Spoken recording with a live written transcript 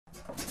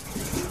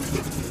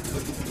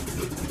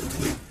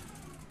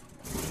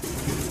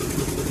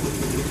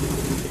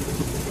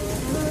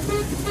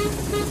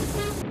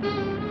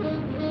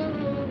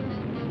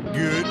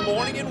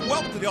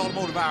the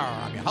Automotive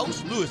Hour. I'm your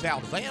host, Louis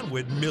Altazan,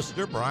 with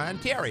Mr. Brian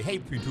Terry. Hey,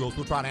 between two of us,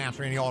 we'll try to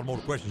answer any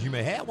automotive questions you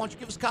may have. Why don't you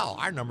give us a call?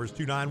 Our number is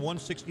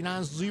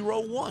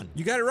 291-6901.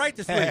 You got it right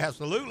this week.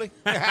 Absolutely.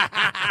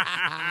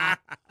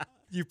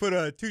 You put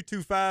a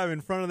 225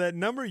 in front of that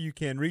number, you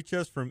can reach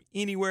us from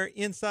anywhere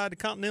inside the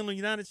continental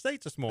United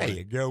States this morning. There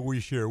you go. We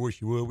sure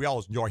wish you would. We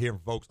always enjoy hearing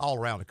from folks all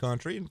around the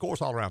country and, of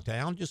course, all around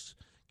town. Just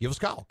give us a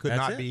call. Could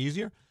not be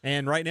easier.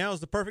 And right now is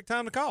the perfect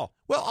time to call.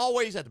 Well,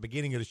 always at the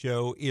beginning of the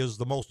show is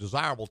the most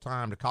desirable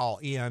time to call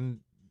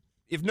in.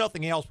 If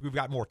nothing else, we've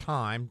got more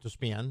time to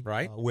spend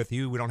with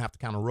you. We don't have to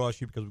kind of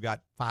rush you because we've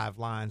got 5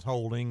 lines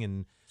holding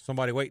and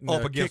somebody waiting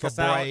up to against kick a us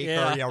out.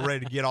 break or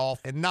ready to get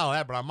off. And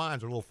no, but our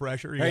minds are a little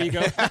fresher. There you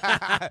go.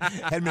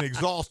 Hadn't been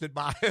exhausted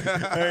by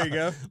there you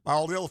go. by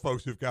all the other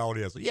folks who've called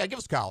in. So yeah, give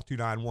us a call,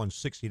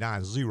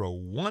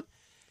 291-6901.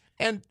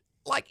 And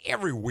like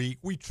every week,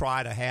 we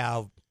try to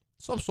have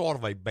some sort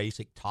of a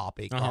basic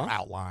topic or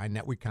outline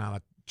that we kind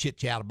of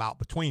chit-chat about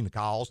between the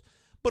calls.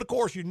 But, of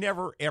course, you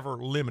never, ever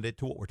limit it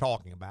to what we're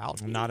talking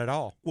about. Not at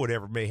all.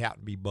 Whatever may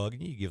happen to be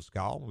bugging you, give us a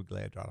call. We're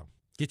glad to try to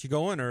get you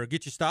going or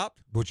get you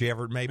stopped.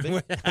 Whichever it may be.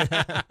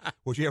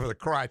 Whichever the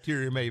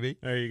criteria may be.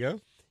 There you go.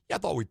 Yeah, I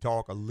thought we'd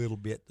talk a little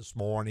bit this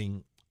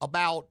morning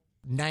about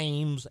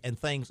names and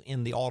things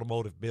in the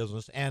automotive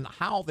business and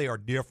how they are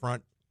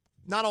different,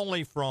 not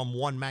only from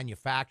one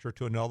manufacturer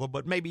to another,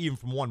 but maybe even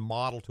from one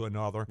model to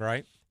another.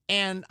 Right.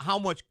 And how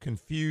much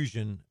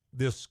confusion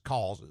this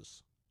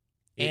causes.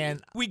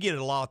 And we get it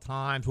a lot of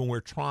times when we're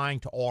trying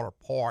to order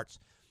parts.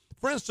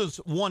 For instance,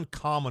 one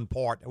common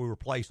part that we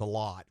replace a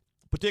lot,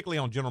 particularly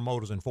on General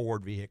Motors and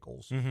Ford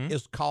vehicles,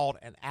 is called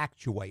an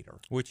actuator.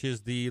 Which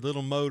is the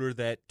little motor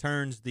that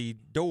turns the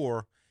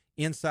door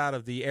inside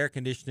of the air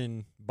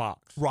conditioning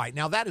box. Right.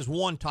 Now, that is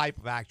one type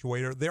of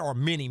actuator. There are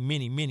many,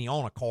 many, many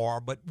on a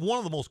car, but one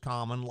of the most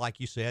common, like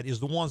you said, is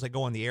the ones that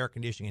go in the air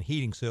conditioning and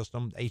heating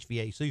system, the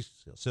HVAC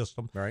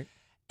system. Right.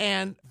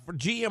 And for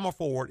GM or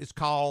Ford, it's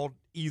called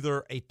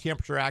either a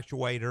temperature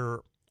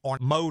actuator or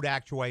mode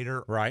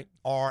actuator, right,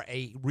 or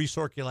a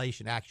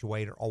recirculation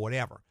actuator or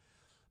whatever.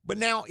 But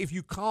now, if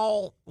you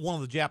call one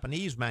of the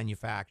Japanese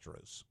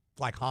manufacturers,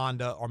 like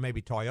Honda or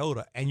maybe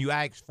Toyota, and you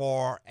ask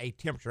for a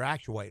temperature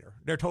actuator,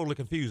 they're totally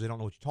confused. They don't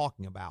know what you're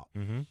talking about.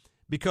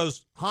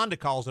 Because Honda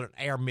calls it an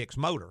air mix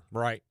motor.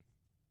 Right.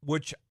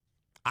 Which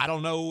I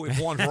don't know if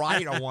one's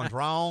right or one's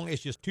wrong.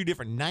 It's just two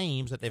different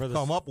names that they've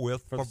come up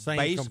with for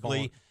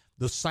basically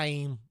the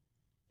same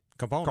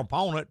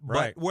component.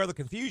 Right. But where the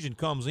confusion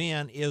comes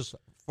in is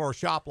for a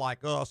shop like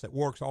us that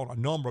works on a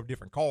number of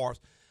different cars.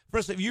 For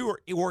instance, if you were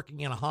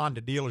working in a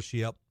Honda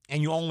dealership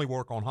and you only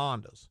work on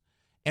Hondas,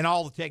 and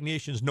all the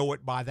technicians know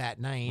it by that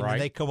name, and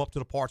they come up to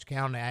the parts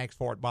counter and they ask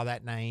for it by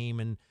that name,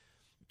 and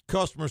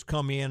customers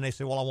come in and they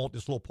say, well, I want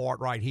this little part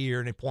right here,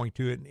 and they point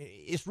to it.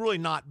 It's really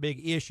not a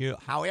big issue.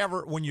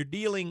 However, when you're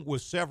dealing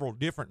with several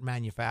different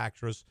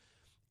manufacturers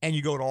and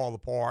you go to all the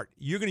part,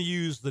 you're going to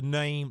use the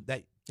name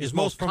that is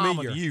most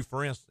common to you,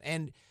 for instance.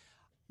 And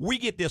we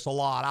get this a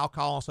lot. I'll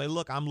call and say,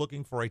 look, I'm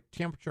looking for a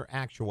temperature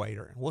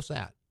actuator. What's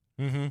that?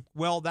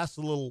 Well, that's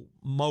the little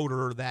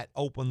motor that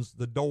opens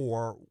the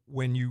door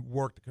when you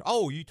work.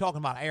 You're talking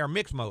about an air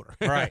mix motor.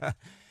 Right.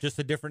 Just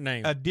a different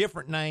name. A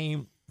different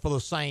name for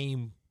the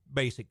same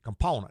basic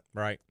component.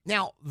 Right.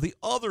 Now, the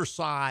other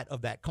side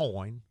of that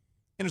coin,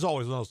 and there's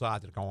always another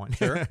side to the coin,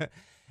 sure,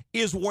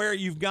 is where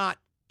you've got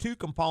two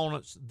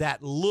components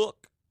that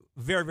look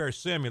very, very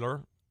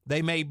similar.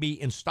 They may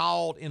be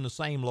installed in the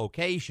same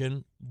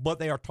location, but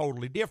they are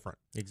totally different.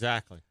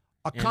 Exactly.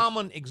 A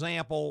common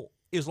example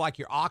is like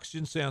your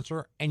oxygen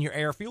sensor and your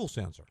air fuel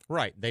sensor.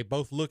 Right. They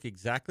both look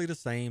exactly the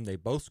same. They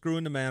both screw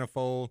in the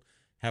manifold,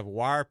 have a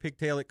wire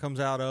pigtail that comes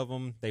out of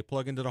them. They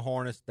plug into the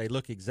harness. They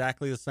look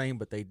exactly the same,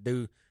 but they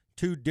do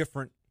two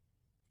different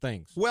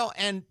things. Well,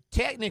 and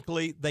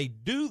technically they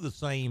do the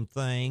same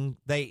thing.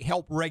 They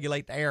help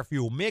regulate the air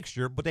fuel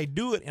mixture, but they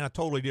do it in a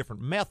totally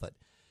different method.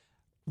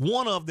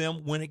 One of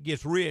them, when it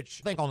gets rich,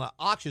 I think on the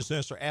oxygen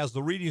sensor, as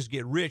the readings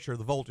get richer,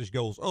 the voltage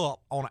goes up.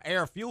 On an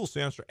air fuel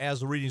sensor, as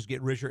the readings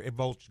get richer, the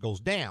voltage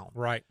goes down.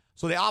 Right.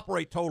 So they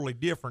operate totally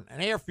different.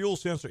 An air fuel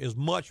sensor is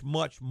much,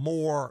 much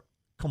more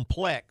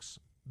complex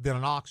than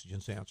an oxygen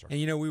sensor. And,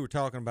 we were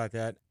talking about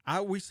that.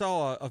 We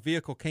saw a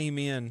vehicle came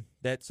in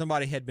that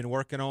somebody had been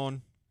working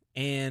on,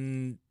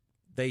 and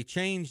they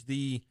changed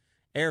the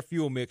air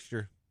fuel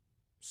mixture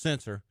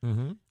sensor.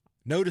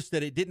 Noticed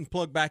that it didn't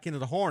plug back into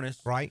the harness.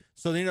 Right.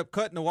 So they ended up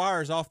cutting the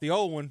wires off the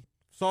old one,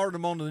 soldered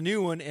them onto the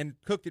new one, and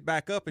hooked it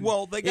back up. And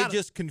it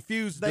just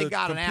confused the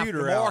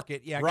computer out. They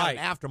got an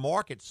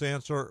aftermarket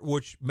sensor,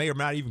 which may or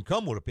may not even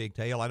come with a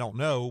pigtail. I don't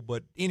know.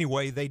 But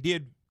anyway, they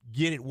did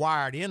get it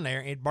wired in there,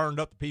 and it burned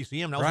up the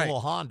PCM. That was a little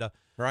Honda.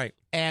 Right.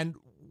 And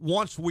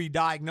once we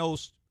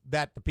diagnosed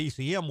that the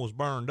PCM was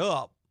burned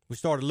up, we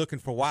started looking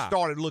for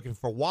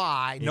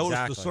why.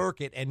 Noticed the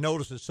circuit, and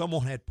noticed that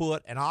someone had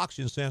put an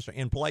oxygen sensor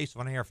in place of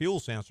an air fuel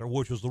sensor,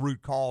 which was the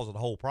root cause of the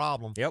whole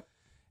problem. Yep.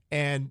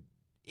 And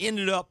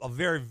ended up a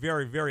very,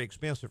 very, very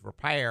expensive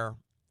repair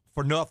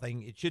for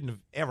nothing. It shouldn't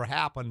have ever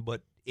happened,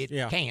 but it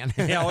can.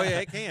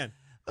 It can.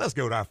 Let's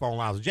go to our phone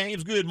lines.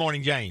 James, good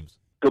morning, James.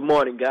 Good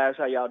morning, guys.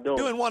 How y'all doing?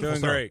 Doing wonderful,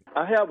 Doing sir. great.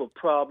 I have a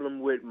problem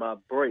with my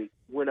brake.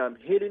 When I'm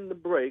hitting the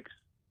brakes,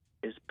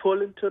 it's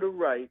pulling to the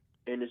right,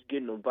 and it's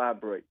getting a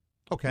vibrate.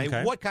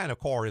 Okay. What kind of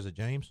car is it,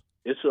 James?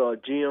 It's a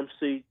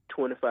GMC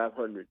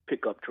 2500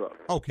 pickup truck.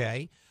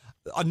 Okay.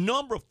 A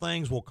number of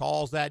things will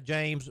cause that,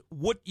 James.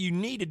 What you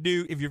need to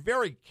do, if you're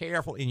very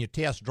careful in your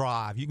test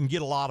drive, you can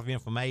get a lot of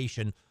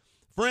information.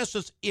 For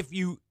instance, if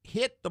you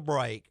hit the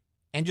brake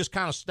and just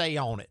kind of stay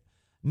on it,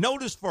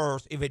 notice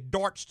first if it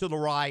darts to the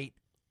right,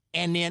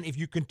 and then if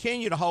you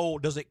continue to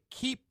hold, does it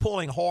keep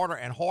pulling harder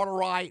and harder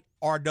right,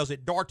 or does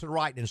it dart to the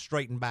right and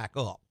straighten back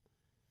up?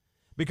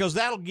 Because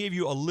that'll give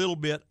you a little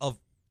bit of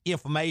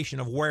information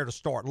of where to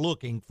start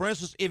looking. For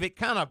instance, if it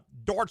kind of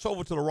darts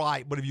over to the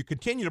right, but if you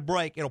continue to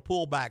brake, it'll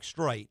pull back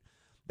straight.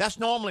 That's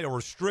normally a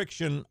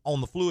restriction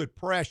on the fluid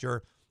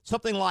pressure.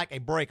 Something like a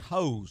brake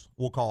hose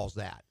will cause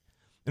that.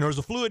 In other words,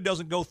 the fluid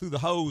doesn't go through the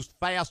hose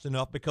fast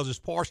enough because it's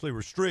partially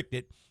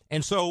restricted.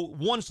 And so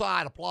one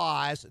side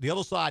applies, the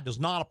other side does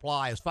not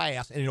apply as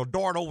fast, and it'll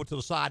dart over to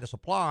the side that's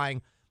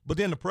applying, but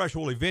then the pressure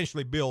will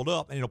eventually build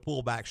up and it'll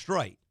pull back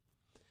straight.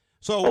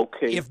 So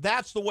if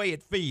that's the way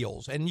it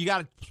feels, and you got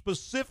to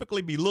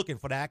specifically be looking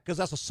for that because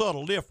that's a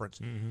subtle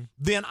difference,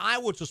 then I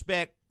would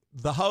suspect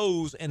the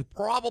hose, and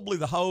probably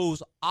the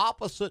hose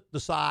opposite the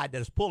side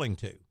that it's pulling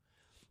to.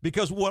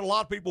 Because what a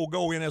lot of people will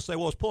go in and say,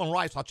 well, it's pulling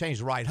right, so I'll change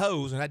the right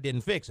hose, and that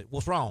didn't fix it.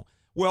 What's wrong?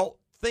 Well,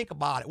 think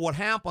about it. What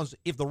happens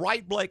if the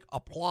right brake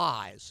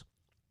applies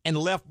and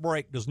the left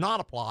brake does not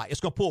apply,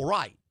 it's going to pull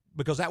right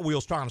because that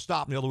wheel's trying to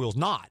stop and the other wheel's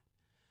not.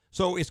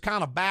 So it's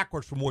kind of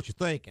backwards from what you're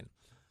thinking.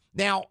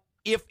 Now,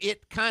 if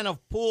it kind of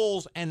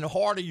pulls and the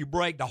harder you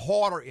brake, the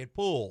harder it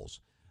pulls,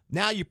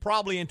 now you're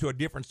probably into a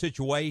different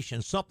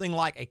situation. Something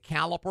like a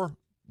caliper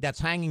that's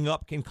hanging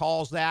up can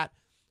cause that.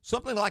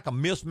 Something like a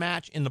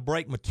mismatch in the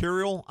brake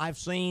material I've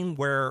seen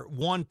where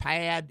one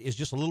pad is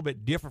just a little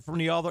bit different from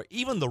the other.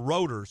 Even the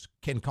rotors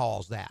can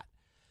cause that.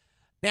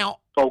 Now,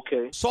 I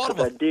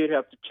did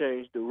have to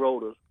change the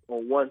rotors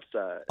on one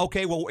side.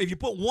 Okay, well, if you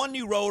put one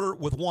new rotor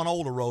with one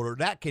older rotor,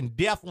 that can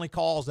definitely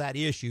cause that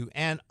issue.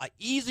 And an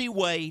easy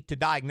way to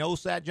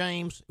diagnose that,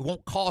 James, it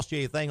won't cost you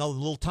anything other than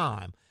a little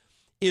time,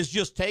 is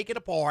just take it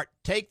apart,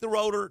 take the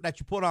rotor that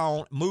you put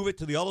on, move it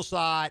to the other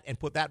side, and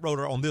put that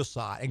rotor on this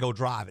side and go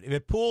drive it. If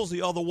it pulls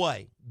the other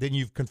way, then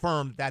you've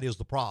confirmed that is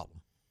the problem.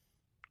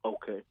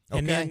 Okay.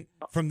 And then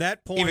from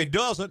that point, if it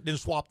doesn't, then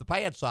swap the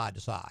pad side to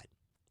side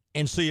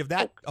and see if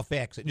that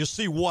affects it. Just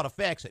see what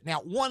affects it. Now,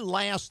 one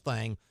last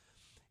thing.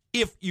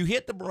 If you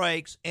hit the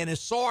brakes and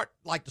it's sort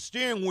like the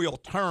steering wheel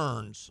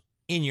turns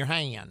in your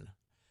hand,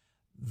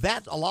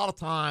 that a lot of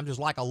times is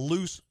like a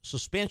loose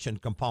suspension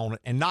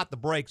component and not the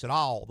brakes at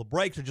all. The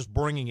brakes are just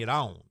bringing it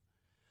on.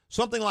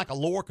 Something like a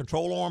lower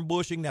control arm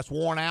bushing that's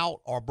worn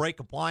out or a brake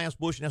compliance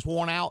bushing that's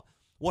worn out,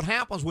 what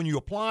happens when you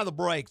apply the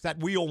brakes, that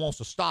wheel wants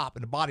to stop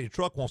and the body of the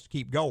truck wants to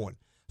keep going.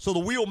 So the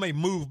wheel may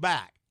move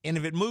back, and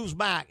if it moves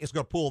back, it's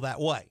going to pull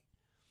that way.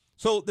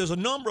 So there's a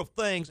number of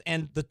things,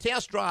 and the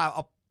test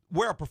drive,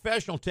 where a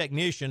professional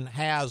technician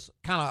has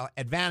kind of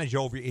advantage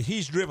over you is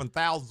he's driven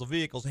thousands of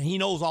vehicles and he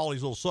knows all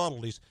these little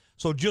subtleties.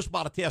 So just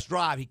by the test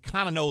drive, he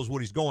kind of knows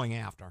what he's going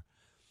after.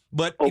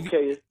 But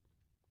if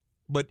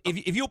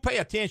you'll pay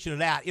attention to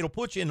that, it'll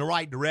put you in the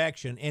right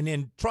direction. And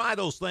then try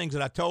those things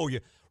that I told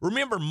you.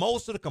 Remember,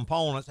 most of the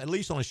components, at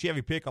least on a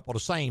Chevy pickup, are the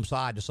same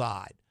side to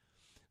side.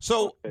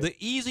 So the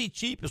easy,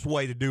 cheapest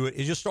way to do it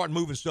is just start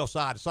moving stuff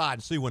side to side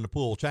and see when the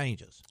pull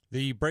changes.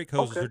 The brake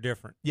hoses are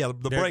different. Yeah,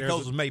 the brake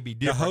hoses may be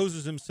different. The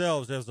hoses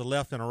themselves, there's a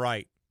left and a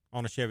right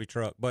on a Chevy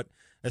truck. But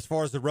as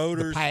far as the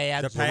rotors, the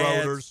pads, the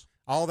rotors,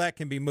 all that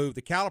can be moved.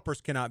 The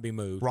calipers cannot be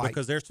moved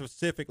because they're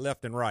specific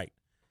left and right.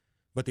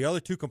 But the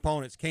other two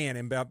components can,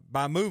 and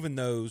by moving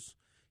those,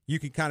 you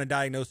can kind of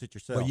diagnose it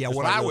yourself. Well, yeah,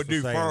 what I would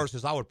do first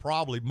is I would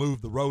probably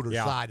move the rotors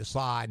side to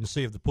side and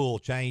see if the pull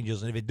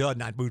changes. And if it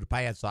doesn't, I'd move the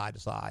pad side to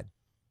side.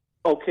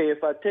 Okay,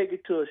 if I take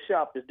it to a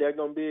shop, is that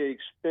going to be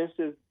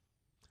expensive?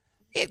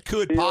 It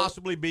could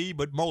possibly be,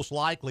 but most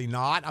likely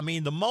not. I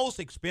mean, the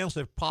most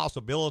expensive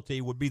possibility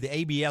would be the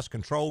ABS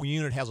control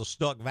unit has a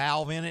stuck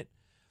valve in it.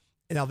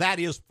 Now, that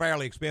is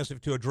fairly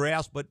expensive to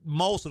address, but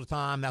most of the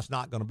time that's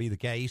not going to be the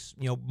case.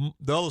 You know,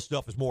 the other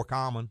stuff is more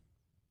common.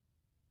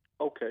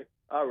 Okay.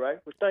 All right.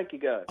 Well, thank you,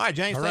 guys. All right,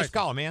 James. Thanks for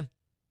calling, man.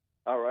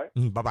 All right.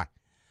 Bye-bye.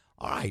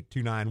 All right,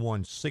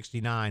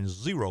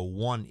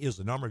 291-6901 is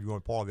the number if you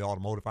want to be part of the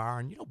automotive hour.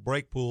 And, you know,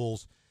 brake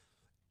pulls,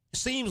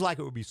 seems like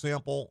it would be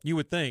simple. You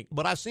would think.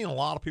 But I've seen a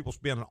lot of people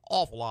spend an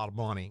awful lot of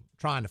money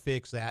trying to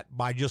fix that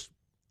by just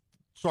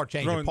start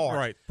changing parts.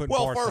 Right,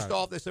 well, first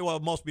off, they say, well,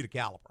 it must be the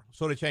caliper.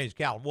 So they changed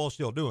the caliper. Well, it's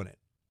still doing it.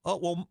 Oh,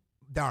 well,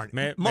 darn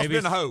it. Must have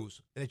been the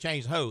hose. And they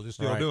changed the hose. It's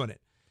still doing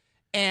it.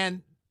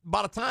 And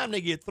by the time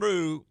they get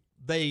through,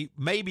 they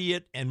may be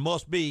it and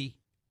must be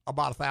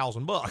about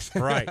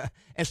 $1,000, right?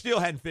 And still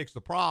hadn't fixed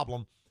the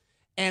problem.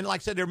 And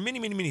like I said, there are many,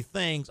 many, many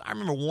things. I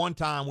remember one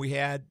time we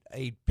had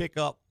a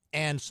pickup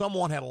and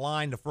someone had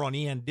aligned the front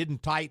end,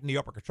 didn't tighten the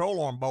upper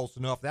control arm bolts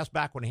enough. That's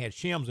back when they had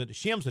shims, and the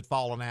shims had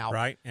fallen out.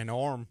 Right, and the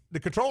arm. The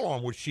control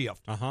arm would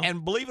shift.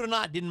 And believe it or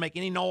not, didn't make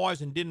any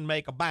noise and didn't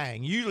make a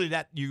bang. Usually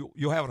that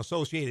you'll have an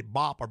associated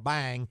bop or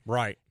bang.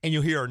 Right. And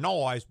you'll hear a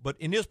noise. But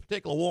in this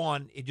particular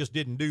one, it just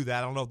didn't do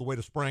that. I don't know if the way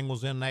the spring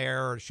was in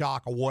there or the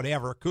shock or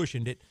whatever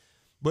cushioned it,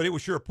 but it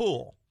was sure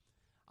pull.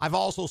 I've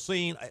also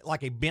seen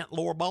like a bent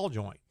lower ball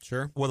joint.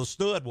 Sure. Where the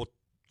stud will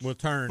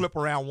turn, flip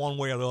around one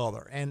way or the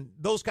other. And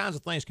those kinds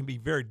of things can be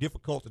very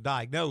difficult to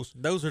diagnose.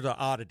 Those are the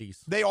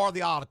oddities. They are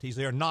the oddities.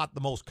 They are not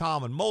the most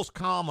common. Most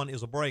common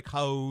is a brake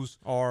hose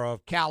or a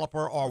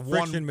caliper or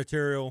friction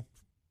material.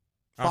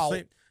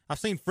 I've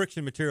seen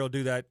friction material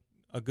do that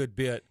a good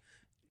bit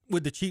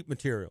with the cheap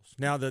materials.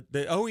 Now, the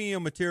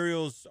OEM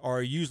materials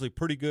are usually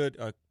pretty good,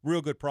 a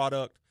real good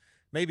product.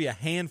 Maybe a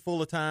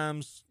handful of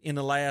times in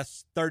the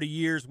last 30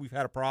 years we've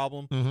had a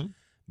problem. Mm-hmm.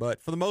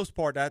 But for the most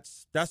part,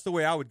 that's the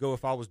way I would go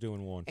if I was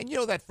doing one. And,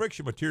 that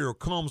friction material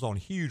comes on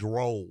huge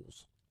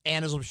rolls.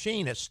 And there's a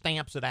machine that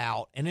stamps it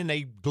out, and then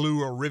they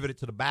glue or rivet it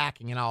to the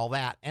backing and all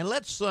that. And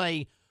let's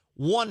say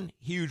one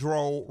huge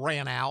roll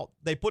ran out.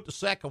 They put the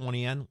second one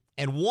in,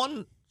 and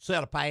one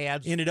set of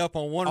pads ended up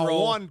on one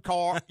roll. one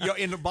car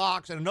in the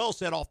box, and another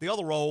set off the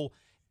other roll.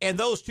 And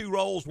those two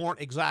rolls weren't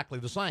exactly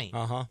the same.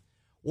 Uh-huh.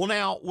 Well,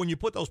 now, when you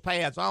put those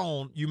pads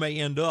on, you may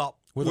end up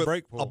with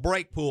a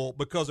brake pull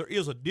because there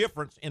is a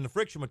difference in the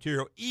friction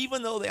material,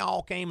 even though they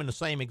all came in the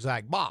same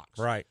exact box.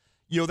 Right.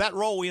 That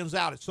roll ends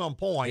out at some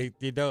point.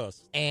 It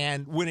does.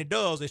 And when it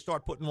does, they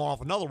start putting one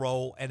off another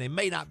roll, and they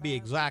may not be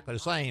exactly the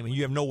same, and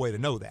you have no way to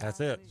know that. That's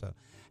it. So,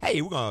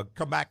 hey, we're going to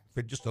come back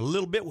for just a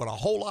little bit with a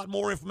whole lot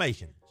more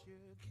information.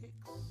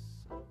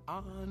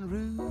 On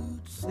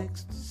Route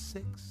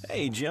 66.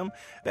 Hey, Jim.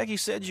 Becky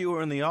said you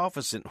were in the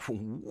office and...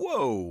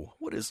 Whoa!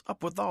 What is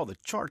up with all the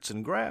charts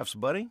and graphs,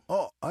 buddy?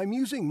 Oh, I'm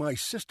using my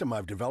system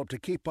I've developed to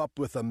keep up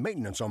with the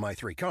maintenance on my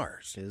 3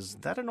 cars. Is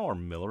that an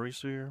armillary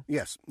sphere?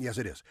 Yes,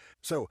 it is.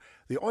 So,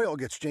 the oil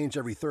gets changed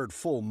every 3rd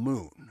full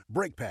moon.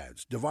 Brake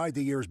pads divide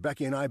the years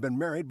Becky and I have been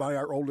married by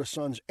our oldest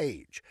son's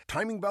age.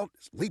 Timing belt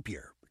is leap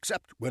year,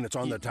 except when it's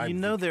on the time... You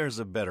know there's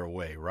a better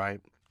way,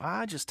 right?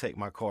 I just take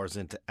my cars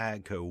into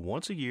AGCO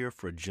once a year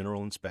for a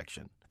general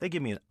inspection. They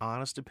give me an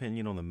honest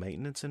opinion on the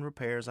maintenance and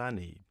repairs I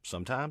need.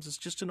 Sometimes it's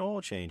just an oil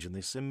change and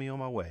they send me on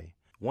my way.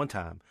 One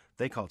time,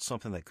 they caught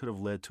something that could have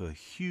led to a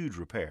huge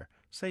repair.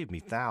 Saved me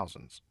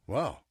thousands.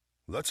 Wow,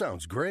 that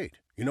sounds great.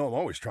 I'm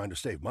always trying to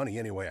save money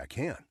any way I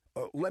can.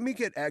 Let me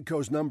get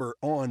AGCO's number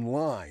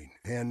online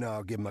and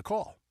give them a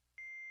call.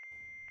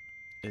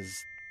 Is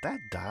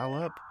that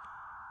dial-up?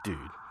 Dude,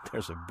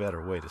 there's a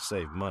better way to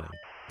save money.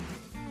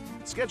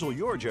 Schedule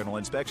your general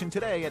inspection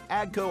today at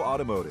AGCO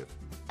Automotive.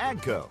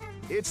 AGCO,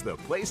 it's the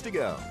place to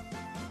go.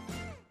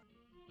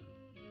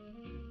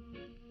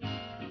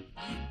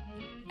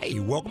 Hey,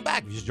 welcome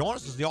back. If you just joined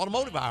us, this is the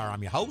Automotive Hour.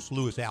 I'm your host,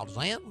 Louis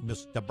Altazan, with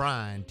Mr.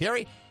 Brian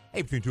Terry.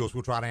 Hey, between two of us,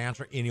 we'll try to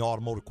answer any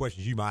automotive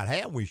questions you might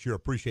have. We sure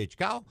appreciate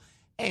your call.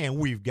 And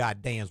we've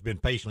got Dan's been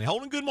patiently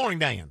holding. Good morning,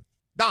 Dan.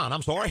 Don,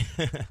 I'm sorry.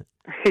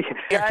 I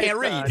can't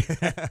read.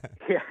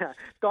 Yeah,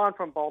 Don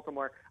from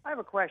Baltimore. I have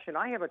a question.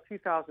 I have a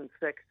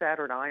 2006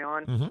 Saturn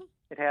Ion. Mm-hmm.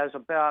 It has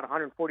about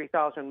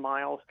 140,000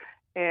 miles,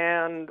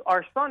 and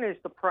our son is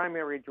the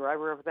primary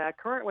driver of that.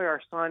 Currently,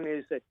 our son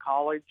is at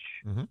college,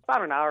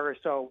 about an hour or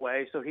so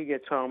away, so he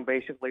gets home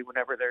basically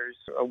whenever there's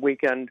a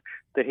weekend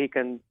that he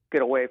can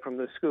get away from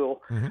the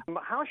school.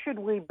 How should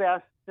we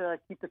best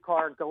keep the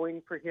car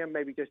going for him?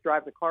 Maybe just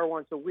drive the car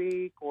once a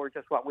week, or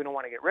just what? We don't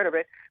want to get rid of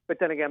it. But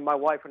then again, my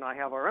wife and I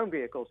have our own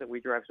vehicles that we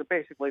drive, so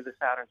basically the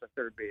Saturn's a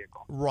third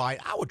vehicle. Right.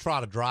 I would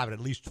try to drive it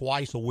at least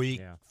twice a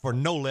week for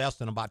no less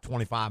than about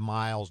 25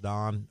 miles,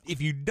 Don.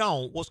 If you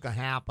don't, what's going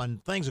to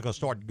happen? Things are going to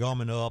start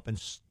gumming up, and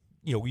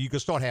you can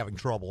start having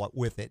trouble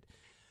with it.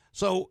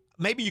 So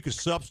maybe you could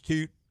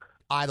substitute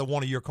either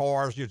one of your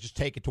cars. You just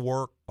take it to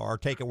work or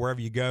take it wherever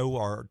you go,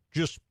 or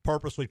just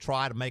purposely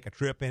try to make a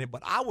trip in it.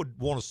 But I would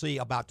want to see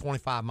about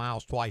 25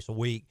 miles twice a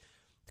week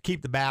to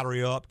keep the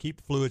battery up, keep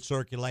the fluid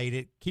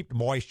circulated, keep the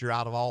moisture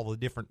out of all the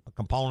different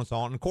components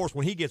on it. And, of course,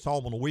 when he gets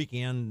home on the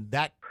weekend,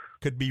 that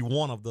could be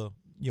one of the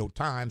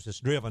times it's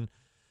driven.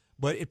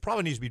 But it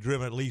probably needs to be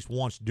driven at least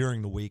once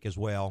during the week as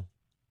well.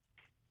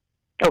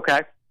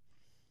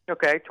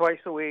 Okay, twice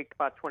a week,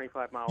 about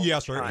 25 miles.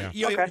 Yes, sir.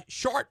 Okay.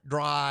 Short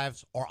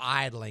drives or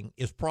idling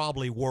is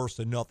probably worse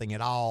than nothing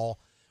at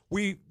all.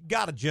 We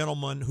got a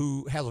gentleman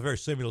who has a very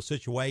similar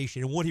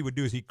situation, and what he would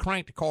do is he'd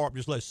crank the car up,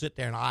 just let it sit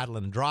there and idle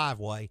in the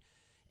driveway,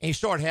 and he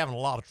started having a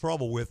lot of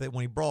trouble with it.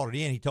 When he brought it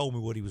in, he told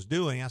me what he was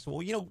doing. I said,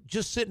 well,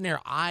 just sitting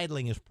there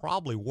idling is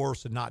probably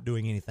worse than not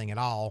doing anything at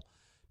all.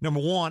 Number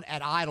one,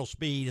 at idle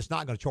speed, it's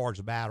not going to charge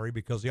the battery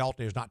because the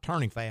alternator is not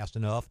turning fast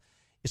enough.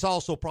 It's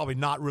also probably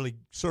not really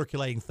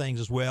circulating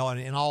things as well,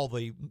 and all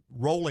the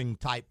rolling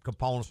type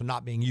components are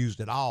not being used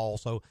at all.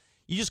 So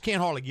you just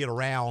can't hardly get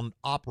around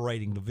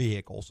operating the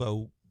vehicle.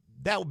 So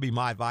that would be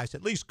my advice,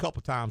 at least a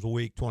couple times a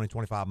week, 20,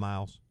 25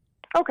 miles.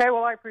 Okay,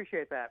 well, I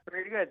appreciate that.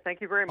 Very good.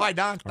 Thank you very much. All right,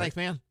 Don. Thanks,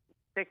 man.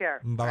 Take care.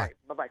 Bye-bye. All right,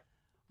 bye-bye.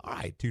 All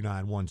right,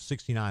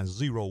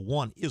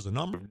 291-6901 is the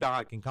number. If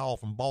Don can call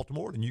from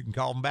Baltimore, then you can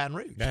call from Baton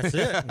Rouge. That's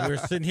it. We're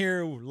sitting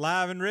here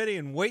live and ready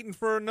and waiting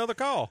for another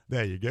call.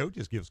 There you go.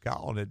 Just give us a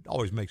call, and it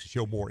always makes the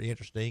show more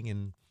interesting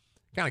and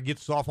kind of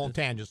gets us off on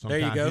tangents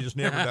sometimes. There you go. You just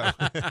never know.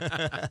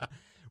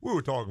 We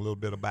were talking a little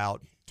bit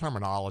about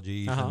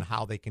terminologies and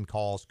how they can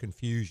cause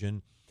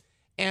confusion.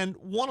 And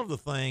one of the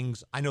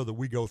things I know that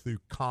we go through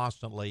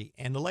constantly,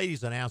 and the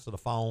ladies that answer the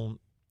phone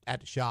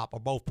at the shop are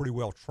both pretty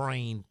well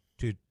trained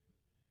to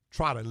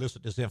try to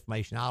elicit this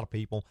information out of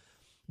people,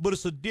 but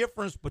it's a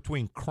difference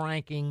between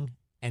cranking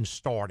and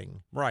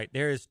starting. Right.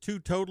 There is two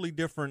totally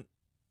different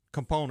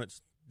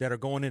components that are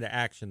going into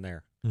action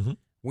there. Mm-hmm.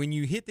 When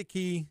you hit the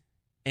key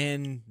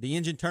and the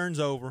engine turns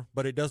over,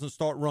 but it doesn't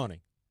start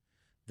running,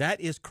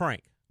 that is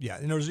crank. Yeah,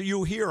 and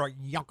you hear a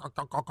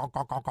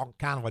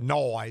kind of a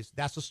noise.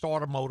 That's the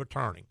starter motor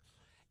turning.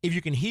 If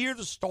you can hear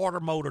the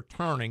starter motor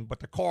turning, but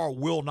the car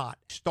will not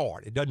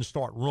start, it doesn't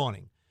start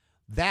running,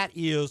 that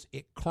is,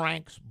 it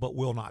cranks but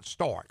will not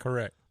start.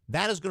 Correct.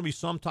 That is going to be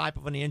some type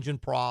of an engine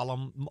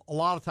problem. A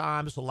lot of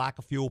times it's a lack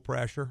of fuel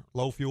pressure,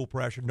 low fuel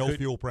pressure,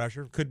 fuel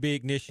pressure. Could be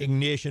ignition.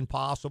 Ignition,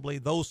 possibly.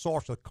 Those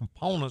sorts of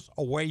components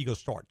are where you go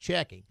start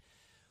checking.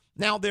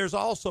 Now, there's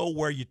also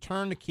where you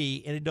turn the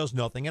key and it does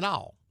nothing at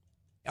all.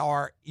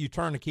 Or you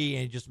turn the key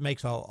and it just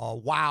makes a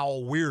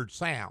wow, weird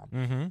sound.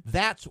 Mm-hmm.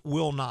 That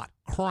will not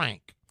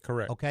crank.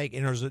 Correct. Okay,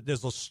 and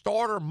there's a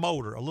starter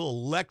motor, a little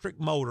electric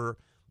motor,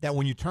 that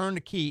when you turn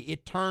the key,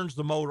 it turns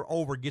the motor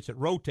over, gets it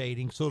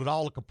rotating so that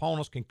all the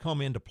components can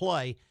come into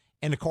play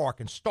and the car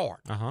can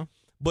start.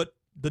 But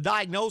the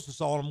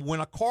diagnosis on them, when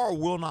a car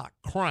will not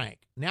crank,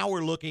 now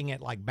we're looking at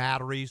like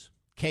batteries,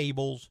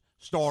 cables,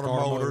 starter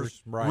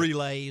motors, right,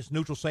 relays,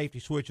 neutral safety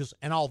switches,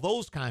 and all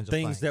those kinds of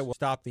things that will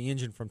stop the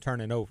engine from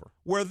turning over.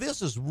 Where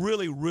this is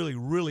really, really,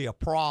 really a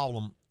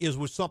problem is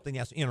with something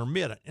that's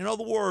intermittent. In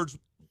other words,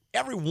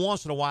 every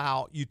once in a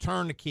while, you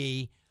turn the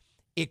key,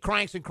 it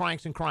cranks and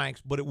cranks and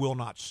cranks, but it will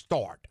not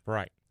start.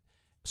 Right.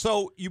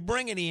 So you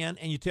bring it in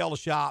and you tell the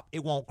shop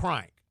it won't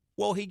crank.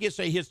 Well, he hits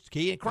the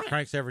key and cranks.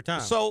 Cranks every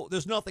time. So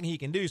there's nothing he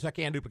can do, so I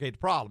can't duplicate the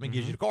problem. He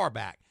gives you the car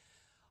back.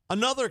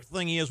 Another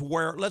thing is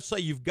where, let's say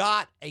you've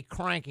got a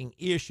cranking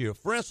issue.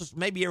 For instance,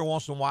 maybe every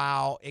once in a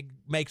while it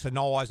makes a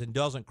noise and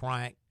doesn't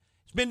crank.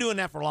 It's been doing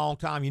that for a long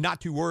time. You're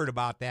not too worried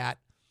about that.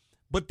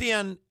 But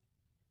then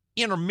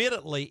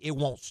intermittently it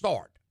won't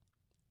start.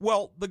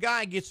 Well, the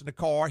guy gets in the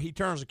car, he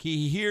turns the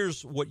key, he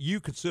hears what you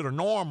consider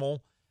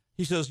normal.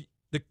 He says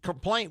the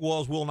complaint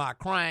will not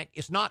crank.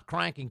 It's not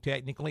cranking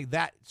technically.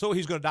 So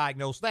he's going to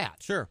diagnose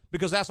that. Sure.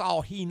 Because that's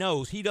all he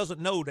knows. He doesn't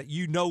know that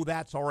you know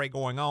that's already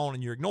going on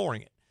and you're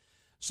ignoring it.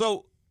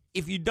 So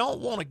if you don't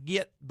want to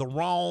get the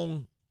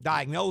wrong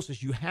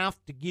diagnosis, you have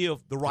to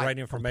give the right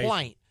information.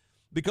 Complaint,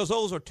 because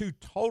those are two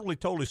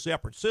totally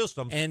separate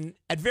systems. And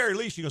at very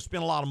least, you're going to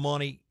spend a lot of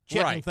money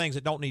checking right, things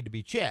that don't need to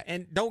be checked.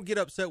 And don't get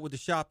upset with the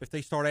shop if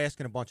they start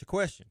asking a bunch of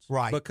questions.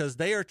 Right. Because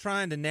they are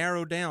trying to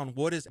narrow down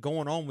what is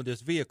going on with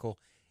this vehicle.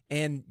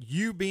 And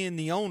you being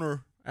the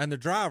owner and the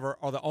driver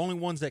are the only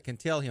ones that can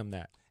tell him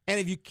that.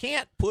 And if you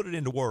can't put it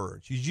into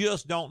words, you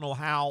just don't know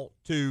how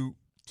to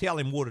tell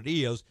him what it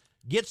is,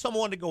 get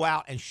someone to go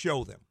out and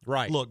show them.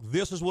 Right. Look,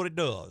 this is what it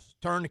does.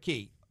 Turn the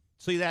key.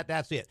 See that?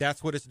 That's it.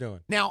 That's what it's doing.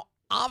 Now,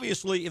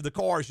 obviously, if the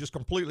car is just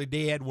completely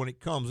dead when it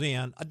comes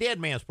in, a dead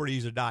man's pretty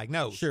easy to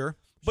diagnose. Sure.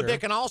 But there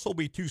can also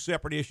be two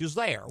separate issues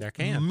there. There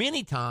can.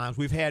 Many times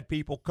we've had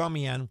people come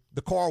in,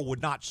 the car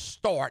would not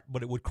start,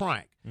 but it would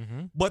crank.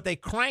 Mm-hmm. But they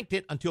cranked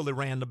it until they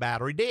ran the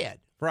battery dead.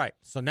 Right.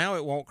 So now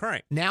it won't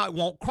crank. Now it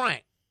won't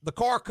crank. The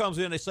car comes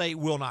in, they say it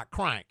will not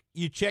crank.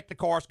 You check the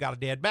car, it's got a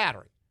dead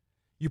battery.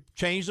 You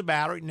change the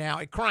battery, now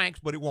it cranks,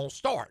 but it won't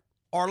start.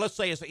 Or let's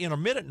say it's an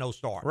intermittent no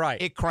start. Right.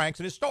 It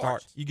cranks and it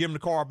starts. You give him the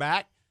car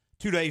back,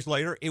 2 days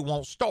later, it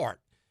won't start.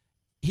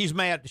 He's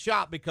mad at the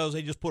shop because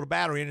they just put a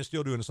battery in and it's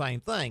still doing the same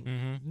thing.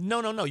 Mm-hmm.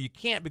 No, you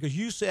can't, because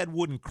you said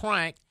wouldn't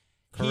crank.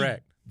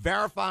 Correct. He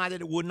verified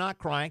that it would not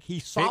crank. He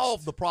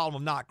solved the problem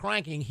of not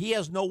cranking. He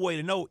has no way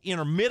to know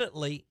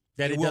intermittently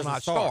that it will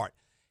not start.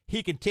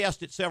 He can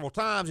test it several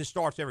times. It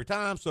starts every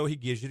time, so he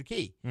gives you the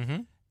key.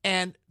 Mm-hmm.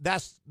 And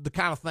that's the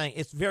kind of thing.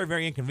 It's very,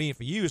 very inconvenient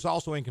for you. It's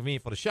also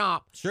inconvenient for the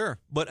shop. Sure.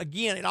 But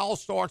again, it all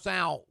starts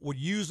out with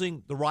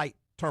using the right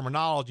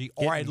terminology,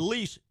 or at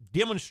least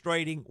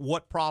demonstrating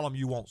what problem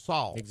you want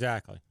solved.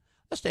 Exactly.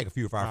 Let's take a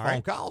few of our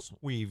phone calls.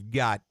 We've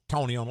got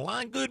Tony on the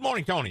line. Good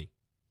morning, Tony.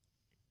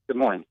 Good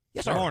morning.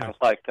 Yes, sir. Good morning. Sounds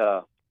like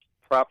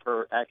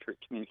proper, accurate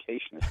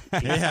communication is the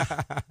key.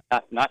 Yeah.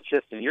 Not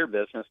just in your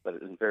business, but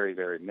in very,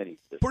 very many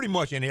businesses. Pretty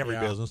much in every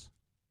business.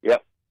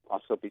 Yep.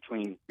 Also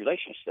between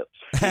relationships,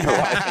 your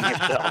wife and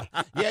yourself.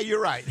 Yeah,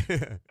 you're right.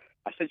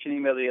 I sent you an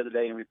email the other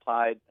day and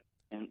replied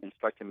and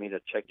instructed me to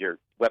check your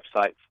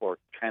website for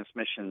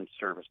transmission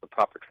service, the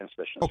proper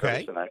transmission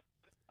service. And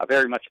I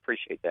very much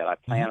appreciate that. I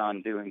plan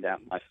on doing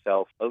that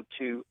myself.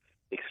 02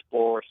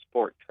 Explorer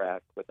Sport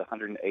Track with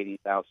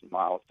 180,000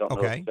 miles. Don't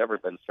know if it's ever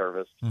been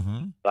serviced.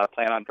 But I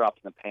plan on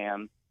dropping the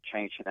pan,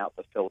 changing out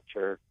the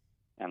filter,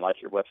 and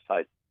like your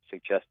website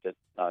suggested,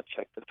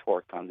 check the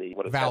torque on the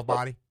valve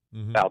body.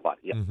 valve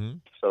body. Yeah.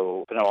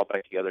 So put it all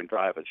back together and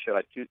drive it.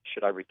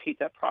 Should I repeat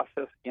that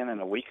process again in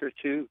a week or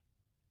two?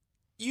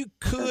 You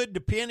could,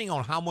 depending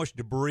on how much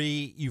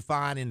debris you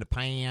find in the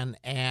pan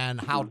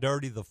and how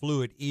dirty the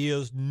fluid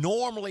is.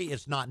 Normally,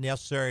 it's not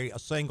necessary. A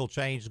single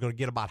change is going to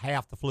get about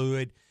half the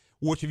fluid,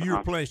 which if you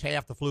replenish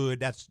half the fluid,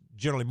 that's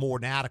generally more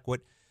than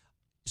adequate.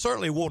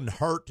 Certainly it wouldn't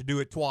hurt to do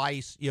it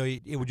twice.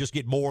 It would just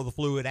get more of the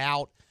fluid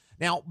out.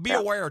 Now, be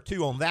aware,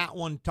 too, on that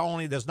one,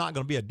 Tony, there's not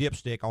going to be a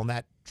dipstick on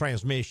that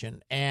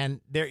transmission. And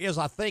there is,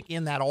 I think,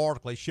 in that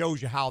article, it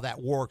shows you how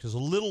that works. There's a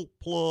little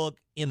plug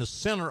in the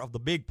center of the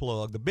big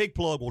plug. The big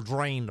plug will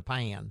drain the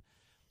pan.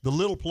 The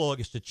little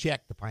plug is to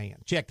check the pan,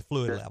 check the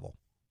fluid level.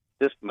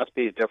 This must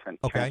be a different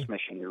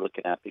transmission you're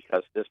looking at,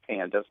 because this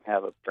pan doesn't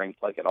have a drain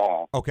plug at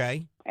all.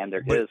 Okay. And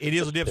it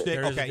is a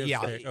dipstick? Okay,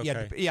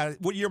 yeah.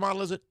 What year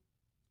model is it?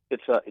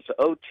 It's a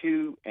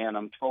 02, and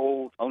I'm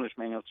told owner's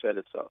manual said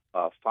it's a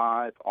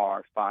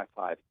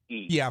 5R55E.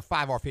 Yeah,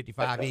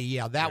 5R55E.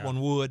 Yeah, that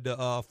one would.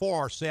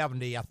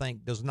 4R70, I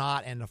think, does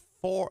not. And the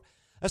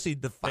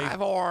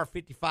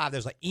 5R55,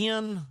 there's an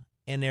N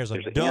and there's a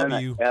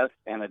W. N, a S,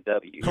 and a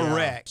W.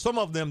 Correct. Some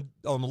of them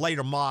on the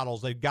later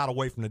models, they got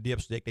away from the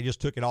dipstick. They just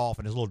took it off,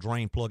 and there's a little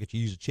drain plug that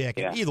you use to check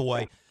it. Either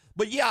way.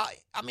 But, yeah,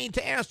 I mean,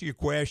 to answer your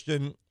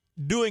question,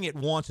 doing it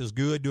once is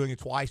good. Doing it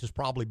twice is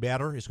probably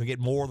better. It's going to get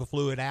more of the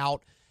fluid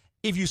out.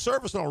 If you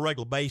service it on a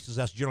regular basis,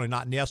 that's generally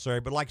not necessary.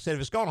 But like I said,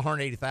 if it's gone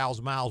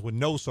 180,000 miles with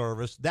no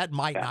service, that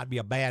might not be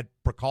a bad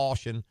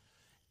precaution.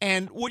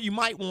 And what you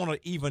might want to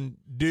even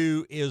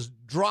do is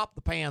drop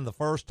the pan the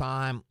first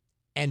time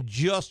and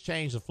just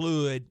change the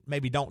fluid.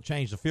 Maybe don't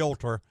change the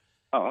filter.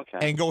 Oh,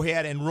 okay. And go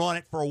ahead and run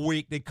it for a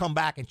week. Then come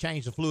back and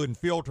change the fluid and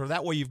filter.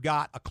 That way you've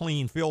got a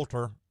clean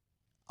filter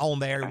on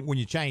there when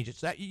you change it.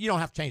 So you don't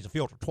have to change the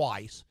filter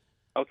twice.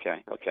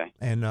 Okay.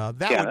 And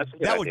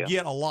that would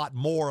get a lot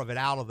more of it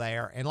out of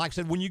there. And like I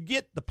said, when you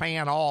get the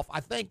pan off,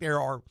 I think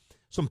there are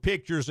some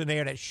pictures in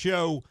there that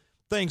show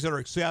things that are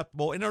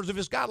acceptable. And if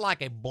it's got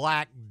like a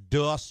black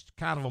dust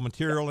kind of a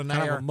material in there.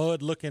 Kind of a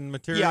mud-looking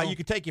material. Yeah, you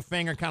can take your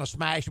finger and kind of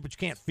smash it, but you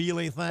can't feel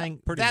anything.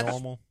 That's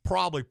normal.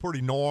 Probably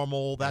pretty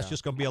normal. That's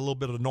just going to be a little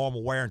bit of the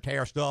normal wear and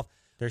tear stuff.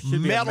 There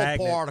should be metal a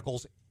magnet.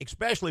 particles,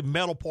 especially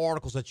metal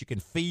particles that you can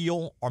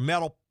feel, or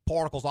metal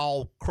particles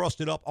all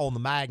crusted up on the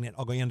magnet,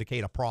 are going to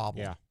indicate a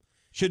problem. Yeah.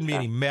 Shouldn't be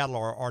any metal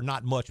or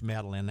not much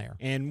metal in there.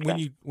 And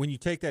when you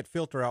take that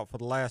filter out for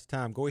the last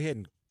time, go ahead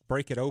and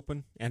break it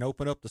open and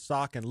open up the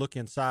sock and look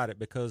inside it,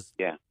 because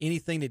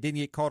anything that didn't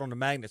get caught on the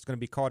magnet is going to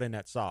be caught in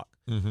that sock.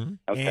 Mm-hmm.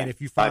 Okay. And if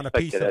you find a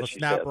piece of a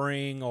snap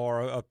ring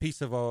or a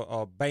piece of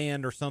a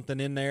band or something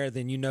in there,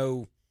 then you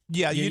know.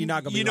 Yeah, you're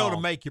not going to be wrong.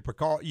 To make your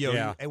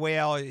precaution.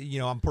 Well,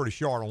 I'm pretty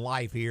short on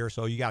life here,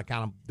 so you got to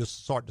kind of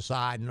just start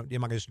deciding, am I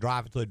going to just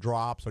drive it till it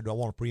drops, or do I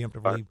want to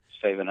preemptively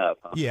saving up?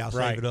 Huh? Yeah,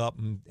 save it up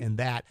and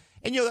that.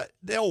 And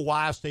the old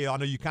wives' tale, I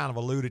know you kind of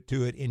alluded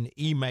to it in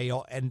the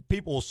email, and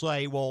people will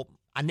say, well,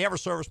 I never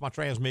serviced my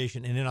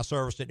transmission, and then I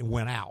serviced it and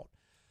went out.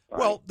 Right.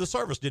 Well, the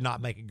service did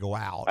not make it go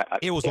out.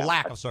 It was a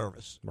lack of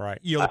service. Right.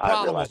 The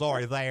problem was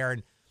already there,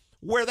 and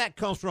where that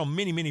comes from,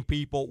 many, many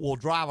people will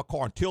drive a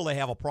car until they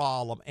have a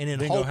problem and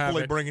then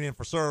hopefully bring it in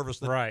for service,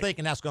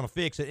 thinking that's going to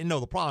fix it. And no,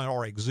 the problem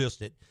already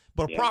existed.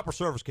 But a proper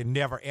service can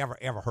never, ever,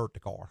 ever hurt the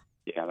car.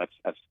 Yeah,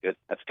 that's good.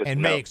 That's good.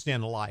 And may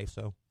extend the life.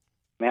 So,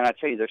 man, I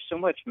tell you, there's so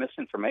much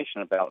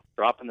misinformation about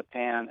dropping the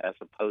pan as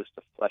opposed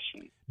to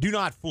flushing. Do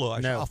not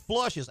flush. No. A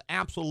flush is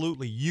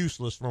absolutely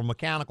useless from a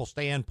mechanical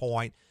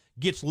standpoint.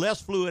 Gets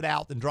less fluid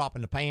out than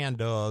dropping the pan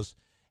does,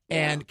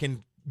 and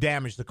can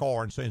damage the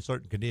car in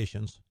certain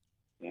conditions.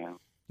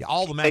 Yeah,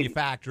 all the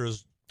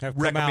manufacturers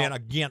recommend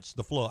against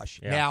the flush.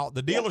 Yeah. Now,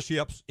 the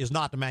dealerships is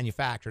not the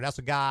manufacturer. That's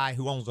a guy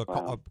who owns a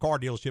car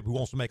dealership who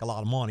wants to make a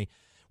lot of money.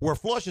 Where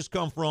flushes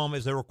come from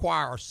is they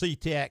require a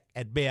C-Tech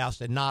at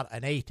best and not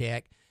an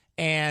A-Tech,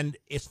 and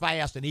it's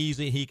fast and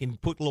easy. He can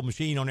put a little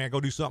machine on there,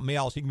 go do something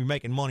else. He can be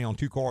making money on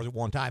two cars at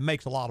one time. It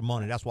makes a lot of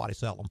money. That's why they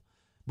sell them.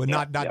 But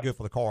not good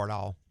for the car at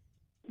all.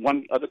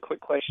 One other quick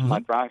question.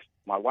 Mm-hmm.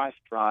 My wife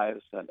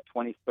drives a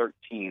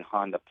 2013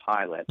 Honda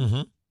Pilot.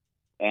 Mm-hmm.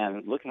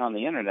 And looking on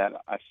the internet,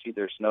 I see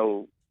there's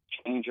no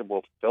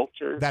changeable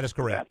filter. That is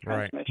correct.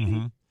 Right.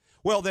 Mm-hmm.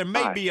 Well, there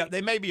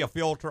may be a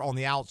filter on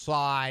the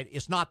outside.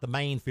 It's not the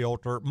main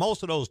filter.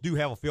 Most of those do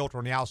have a filter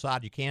on the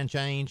outside you can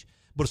change,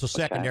 but it's a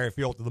secondary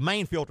filter. The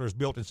main filter is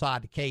built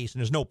inside the case, and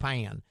there's no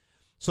pan.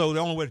 So the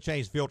only way to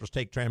change the filter is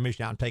take the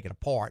transmission out and take it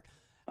apart.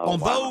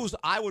 Those,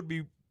 I would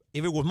be,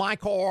 if it was my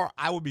car,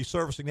 I would be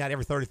servicing that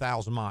every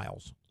 30,000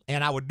 miles,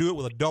 and I would do it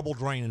with a double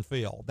drain and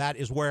fill. That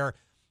is where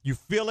you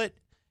fill it.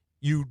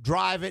 You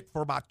drive it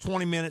for about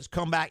 20 minutes,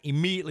 come back,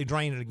 immediately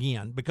drain it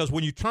again. Because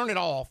when you turn it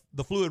off,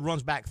 the fluid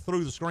runs back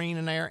through the screen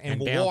in there and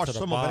will wash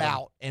some of it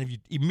out. And if you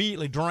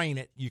immediately drain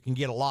it, you can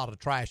get a lot of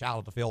the trash out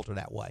of the filter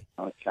that way.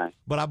 Okay.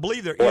 But I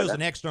believe there is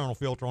an external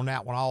filter on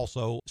that one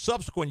also.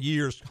 Subsequent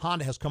years,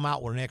 Honda has come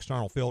out with an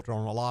external filter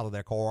on a lot of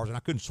their cars, and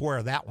I couldn't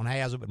swear that one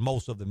has it, but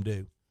most of them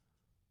do.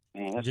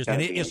 Man,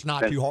 it's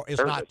not too hard.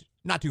 It's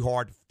not too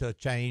hard to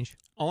change.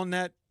 On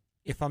that,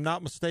 if I'm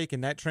not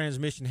mistaken, that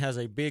transmission has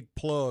a big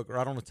plug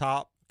right on the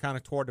top, kind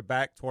of toward the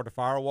back, toward the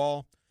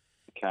firewall.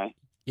 Okay.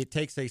 It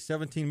takes a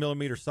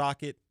 17-millimeter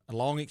socket, a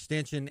long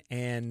extension,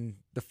 and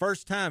the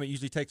first time it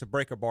usually takes a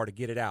breaker bar to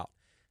get it out.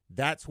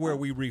 That's where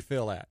we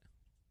refill at.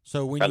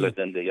 So when Other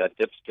than the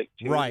dipstick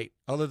tube? Right.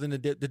 Other than the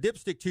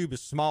dipstick tube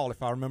is small,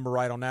 if I remember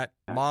right, on that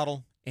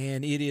model,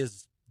 and it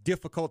is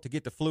difficult to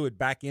get the fluid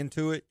back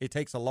into it. It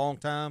takes a long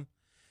time.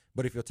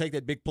 But if you'll take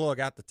that big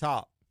plug out the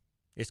top,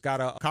 it's got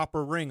a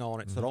copper ring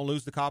on it, so don't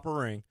lose the copper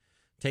ring.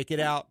 Take it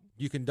out.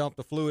 You can dump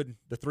the fluid,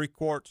 the 3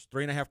 quarts,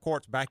 3.5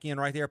 quarts back in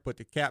right there, put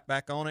the cap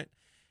back on it,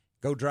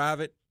 go drive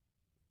it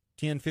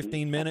 10,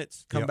 15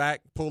 minutes, come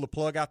back, pull the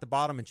plug out the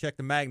bottom, and check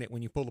the magnet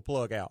when you pull the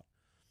plug out.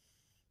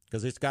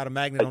 Because it's got a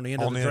magnet on the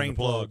end of the drain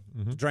plug.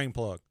 Drain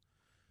plug.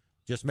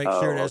 Just make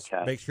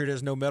sure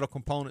there's no metal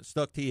component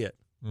stuck to it,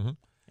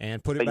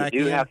 and put it back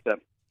in.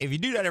 If you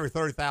do that every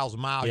 30,000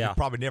 miles, you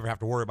probably never have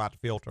to worry about the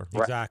filter.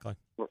 Exactly.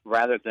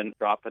 Rather than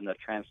dropping the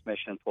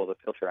transmission, pull the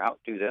filter out,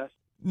 do this?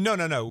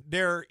 No.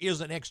 There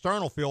is an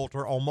external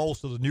filter on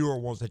most of the newer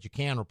ones that you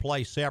can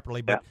replace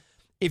separately. But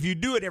if you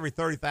do it every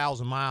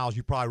 30,000 miles,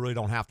 you probably really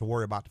don't have to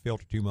worry about the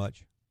filter too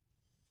much.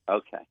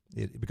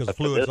 Okay. Because the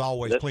fluid is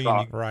always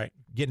clean,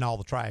 getting all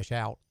the trash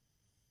out.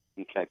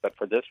 Okay, but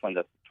for this one,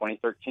 the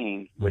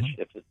 2013, which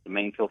if it's the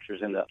main filter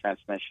is in the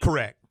transmission,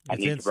 correct, I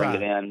need to bring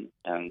it in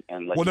and let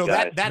you guys. Well, no,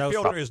 that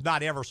filter is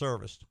not ever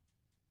serviced.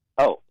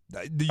 Oh.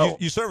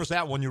 You service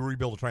that when you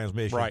rebuild the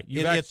transmission. Right.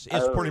 It's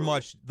pretty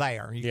much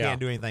there. You can't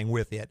do anything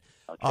with it.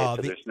 Okay, so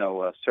there's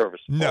no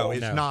service. No,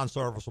 it's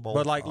non-serviceable.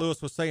 But like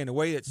Lewis was saying, the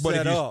way it's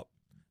set up,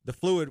 the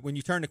fluid, when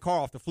you turn the car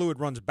off, the fluid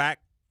runs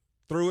back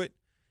through it,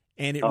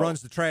 and it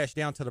runs the trash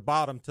down to the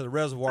bottom to the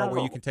reservoir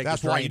where you can take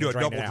That's the drain. That's why you do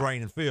a double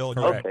drain and fill.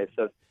 Okay,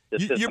 so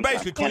you're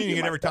basically cleaning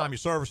it every time you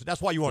service it.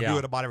 That's why you want to do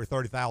it about every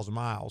 30,000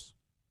 miles.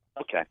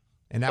 Okay.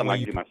 And that way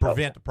you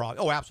prevent the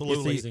problem. Oh,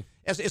 absolutely. It's easy.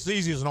 It's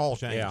easy as an oil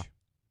change. Yeah.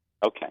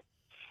 Okay.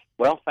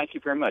 Well, thank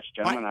you very much,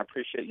 gentlemen. I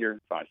appreciate your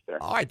advice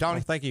there. All right, Tony.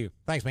 Well, thank you.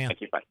 Thanks, man.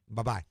 Thank you. Bye.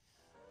 Bye-bye.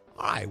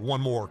 All right,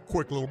 one more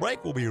quick little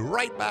break. We'll be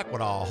right back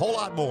with a whole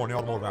lot more in the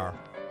Automotive Hour.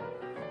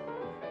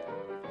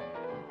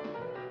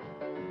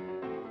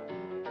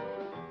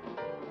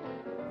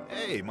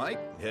 Hey, Mike,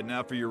 heading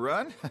out for your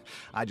run?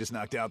 I just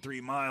knocked out 3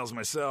 miles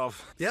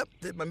myself. Yep,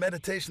 did my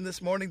meditation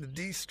this morning to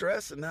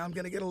de-stress, and now I'm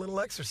going to get a little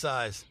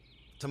exercise.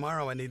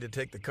 Tomorrow I need to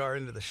take the car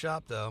into the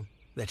shop, though.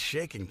 That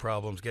shaking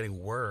problem's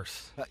getting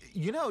worse.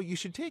 You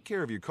should take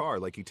care of your car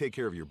like you take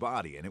care of your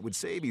body, and it would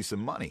save you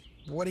some money.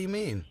 What do you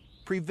mean?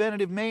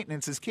 Preventative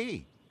maintenance is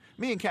key.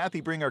 Me and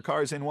Kathy bring our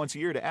cars in once a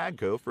year to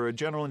AGCO for a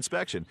general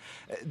inspection.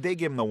 They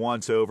give them the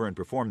once-over and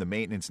perform the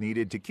maintenance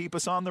needed to keep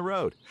us on the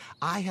road.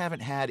 I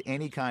haven't had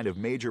any kind of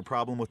major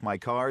problem with my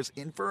cars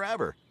in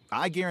forever.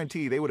 I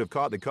guarantee they would have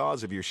caught the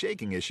cause of your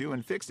shaking issue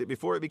and fixed it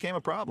before it became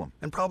a problem.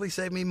 And probably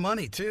saved me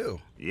money,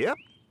 too. Yep.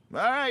 All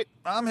right,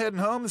 I'm heading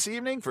home this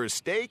evening for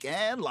steak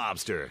and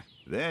lobster.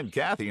 Then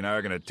Kathy and I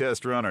are going to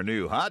test run our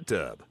new hot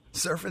tub.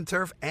 Surf and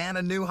turf and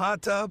a new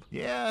hot tub?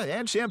 Yeah,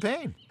 and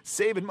champagne.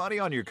 Saving money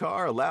on your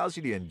car allows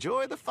you to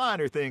enjoy the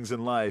finer things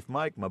in life,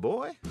 Mike, my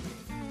boy.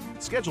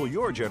 Schedule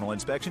your general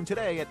inspection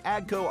today at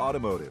AGCO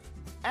Automotive.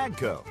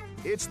 AGCO,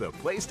 it's the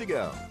place to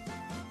go.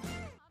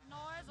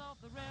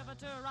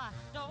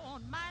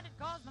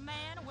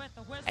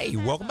 Hey,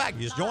 welcome back.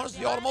 You just joined us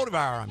at the Automotive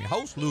Hour. I'm your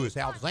host, Louis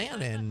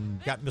Altazan,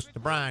 and got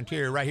Mr. Brian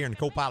Terry right here in the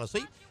co-pilot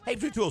seat. Hey,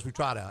 between two of us, we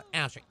try to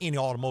answer any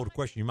automotive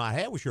question you might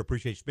have. We sure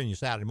appreciate you spending your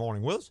Saturday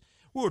morning with us.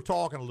 We were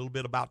talking a little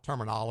bit about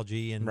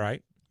terminology and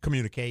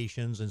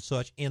communications and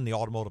such in the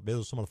automotive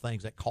business, some of the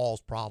things that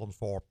cause problems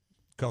for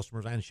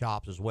customers and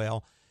shops as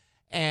well.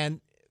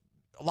 And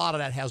a lot of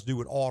that has to do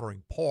with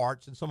ordering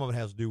parts, and some of it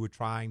has to do with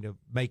trying to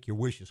make your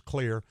wishes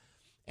clear.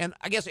 And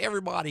I guess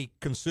everybody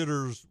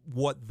considers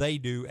what they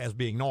do as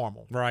being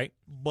normal. Right.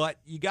 But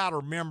you got to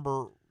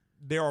remember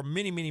there are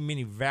many, many,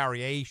 many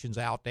variations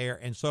out there.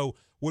 And so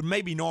what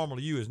may be normal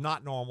to you is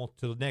not normal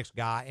to the next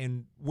guy.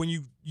 And when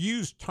you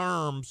use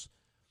terms,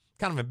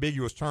 kind of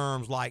ambiguous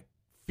terms like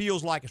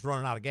feels like it's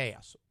running out of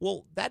gas,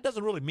 well, that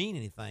doesn't really mean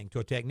anything to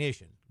a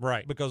technician.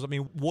 Right. Because, I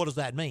mean, what does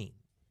that mean?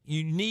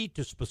 You need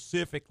to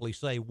specifically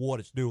say what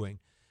it's doing.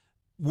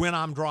 When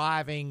I'm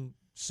driving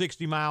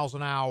 60 miles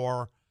an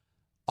hour,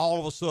 all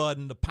of a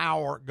sudden the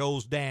power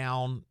goes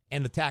down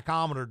and the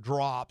tachometer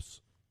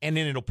drops, and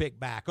then it'll pick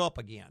back up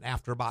again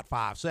after about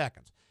 5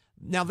 seconds.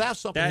 Now, that's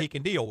something he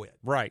can deal with.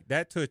 Right.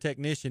 That to a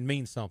technician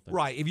means something.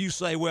 Right. If you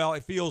say, well,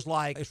 it feels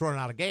like it's running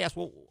out of gas,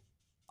 well,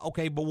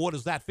 okay, but what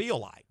does that feel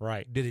like?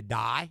 Right. Did it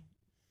die?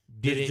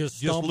 Did it just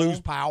stumble?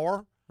 lose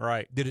power?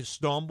 Right. Did it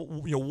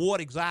stumble? You know,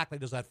 what exactly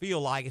does that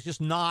feel like? It's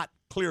just not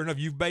clear enough.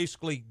 You've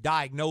basically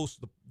diagnosed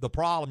the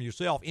problem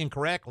yourself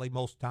incorrectly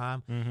most of the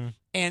time,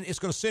 and it's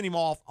going to send him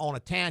off on a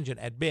tangent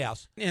at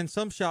best. And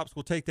some shops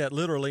will take that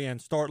literally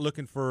and start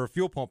looking for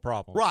fuel pump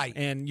problems. Right.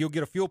 And you'll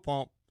get a fuel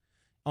pump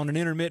on an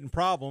intermittent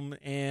problem,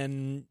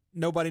 and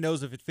nobody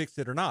knows if it fixed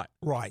it or not.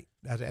 Right.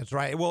 That's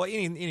right. Well,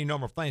 any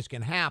number of things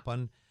can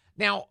happen.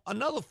 Now,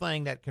 another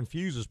thing that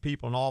confuses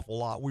people an awful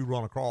lot, we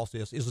run across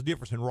this, is the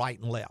difference in right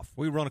and left.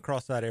 We run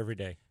across that every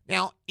day.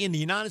 Now, in the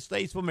United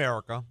States of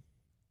America,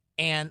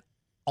 and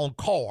on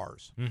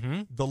cars,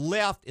 Mm-hmm. the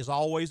left is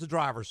always the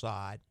driver's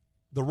side.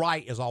 The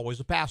right is always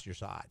the passenger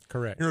side.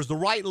 Correct. Whereas the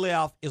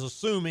right-left is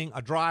assuming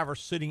a driver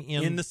sitting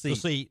in the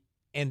seat,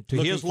 and to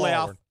Looking his forward.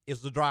 left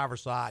is the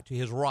driver's side. To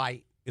his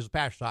right is the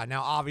passenger side.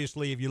 Now,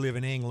 obviously, if you live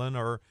in England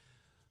or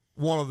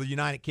one of the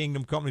United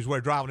Kingdom companies where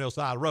you're driving on the other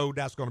side of the road,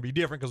 that's going to be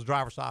different because the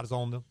driver's side is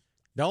on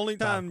the only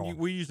time car.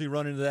 we usually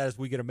run into that is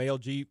we get a mail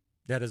Jeep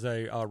that is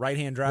a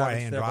right-hand drive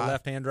instead of a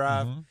left-hand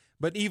drive. Mm-hmm.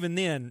 But even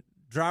then,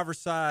 driver's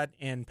side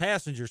and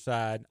passenger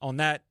side on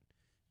that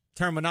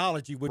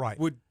terminology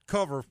would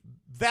cover.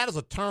 That is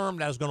a term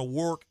that is going to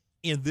work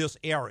in this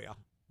area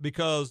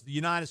because the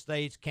United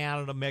States,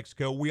 Canada,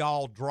 Mexico, we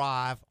all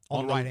drive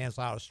on the right-hand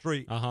side of the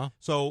street. Uh-huh.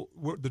 So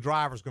the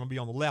driver is going to be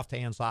on the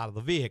left-hand side of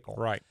the vehicle.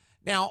 Right.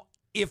 Now,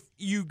 if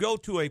you go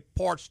to a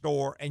parts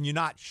store and you're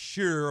not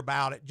sure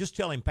about it, just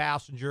tell him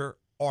passenger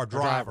or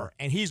driver,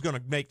 and he's going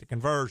to make the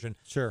conversion.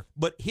 Sure.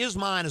 But his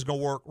mind is going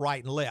to work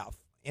right and left.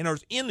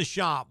 And in the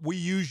shop, we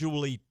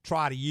usually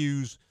try to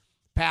use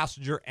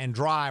passenger and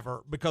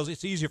driver because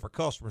it's easier for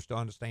customers to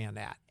understand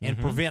that and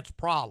prevents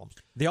problems.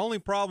 The only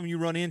problem you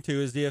run into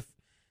is if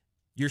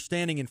you're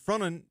standing in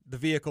front of the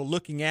vehicle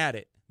looking at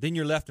it, then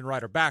you're left and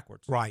right or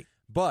backwards. Right.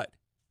 But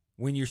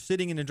when you're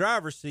sitting in the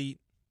driver's seat,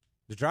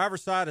 the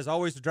driver's side is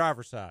always the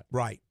driver's side.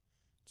 Right.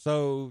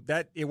 So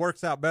that it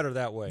works out better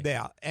that way.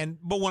 Yeah.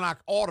 But when I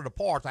order the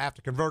parts, I have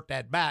to convert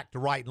that back to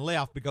right and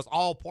left because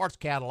all parts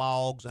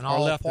catalogs and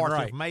all left and parts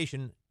right.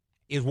 information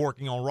is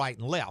working on right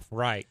and left.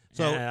 Right.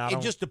 So And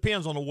it just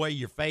depends on the way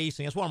you're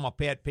facing. It's one of my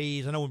pet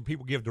peeves. I know when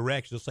people give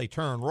directions, they say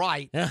turn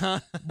right.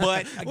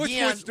 But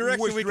again, which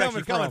direction we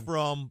coming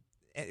from?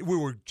 We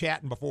were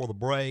chatting before the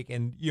break,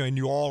 and in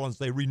New Orleans,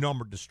 they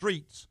renumbered the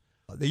streets.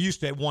 They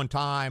used to at one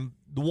time,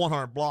 the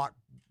 100 block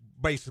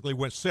basically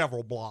went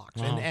several blocks.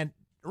 And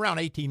around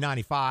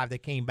 1895, they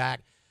came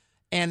back,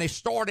 and they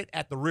started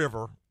at the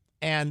river.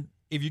 And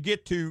if you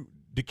get to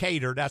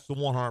Decatur, that's the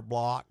 100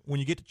 block. When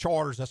you get to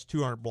Charters, that's the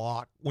 200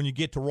 block. When you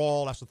get to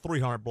Royal, that's the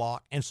 300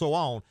 block, and so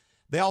on.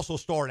 They also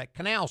started at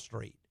Canal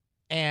Street,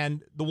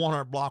 and the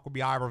 100 block would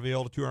be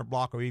Iberville, the 200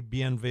 block would be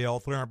Bienville,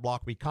 300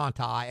 block would be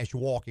Conti as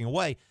you're walking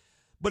away.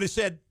 But it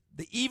said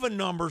the even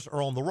numbers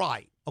are on the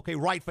right. Okay,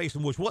 right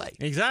facing which way?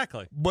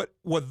 Exactly. But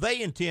what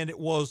they intended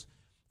was,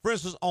 for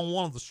instance, on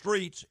one of the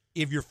streets,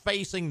 if you're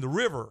facing the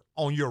river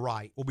on your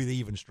right, will be the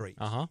even streets.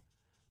 Uh-huh.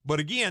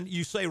 But again,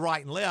 you say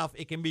right and left,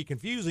 it can be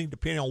confusing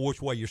depending on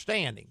which way you're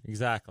standing.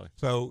 Exactly.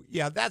 So,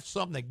 yeah, that's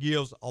something that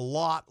gives a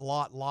lot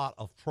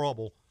of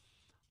trouble.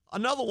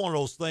 Another one of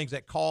those things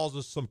that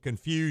causes some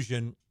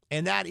confusion,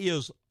 and that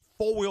is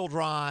four-wheel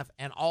drive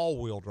and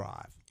all-wheel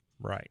drive.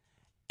 Right.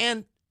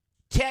 And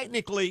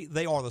technically,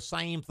 they are the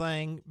same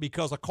thing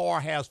because a car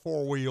has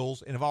four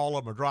wheels, and if all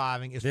of them are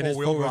driving, it's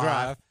four-wheel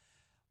drive.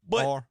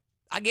 But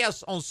I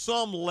guess on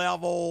some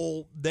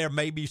level, there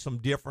may be some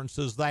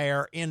differences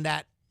there in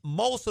that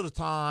most of the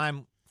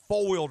time,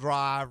 four-wheel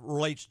drive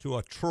relates to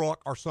a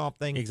truck or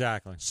something.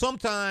 Exactly.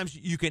 Sometimes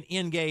you can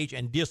engage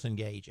and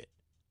disengage it.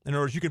 In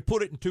other words, you can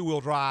put it in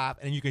two-wheel drive,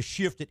 and you can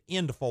shift it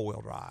into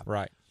four-wheel drive.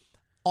 Right.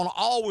 On an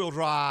all-wheel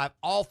drive,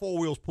 all four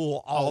wheels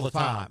pull all the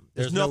time.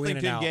 There's no nothing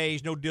in to and out.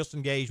 engage, no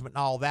disengagement,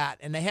 and all that.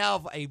 And they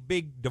have a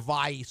big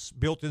device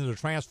built into the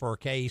transfer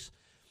case,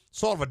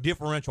 sort of a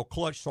differential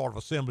clutch sort of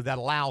assembly that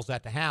allows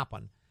that to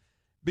happen.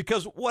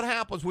 Because what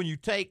happens when you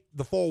take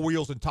the four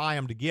wheels and tie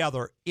them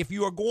together, if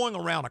you are going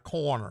around a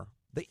corner,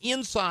 the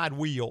inside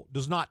wheel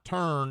does not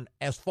turn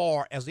as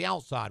far as the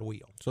outside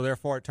wheel. So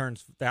therefore,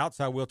 the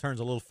outside wheel turns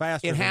a little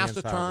faster. It than has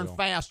the to inside turn wheel.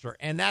 faster,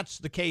 and that's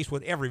the case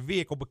with every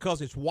vehicle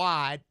because it's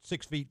wide,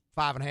 6 feet,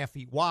 5.5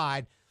 feet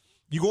wide.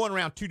 You're going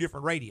around two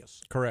different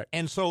radius. Correct.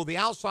 And so the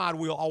outside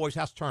wheel always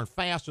has to turn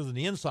faster than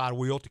the inside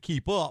wheel to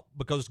keep up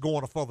because it's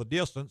going a further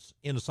distance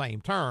in the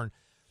same turn.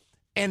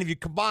 And if you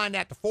combine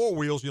that to four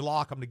wheels, you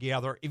lock them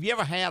together. If you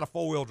ever had a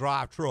four-wheel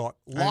drive truck,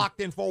 locked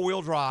in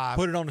four-wheel drive,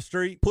 put it on the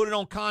street, put it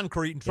on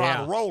concrete and try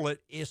to roll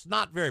it, it's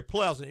not very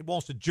pleasant. It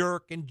wants to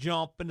jerk and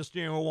jump, and the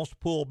steering wheel wants to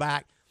pull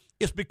back.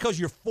 It's because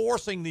you're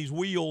forcing these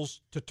wheels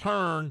to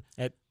turn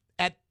at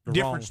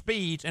different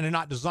speeds, and they're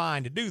not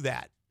designed to do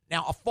that.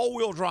 Now, a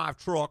four-wheel drive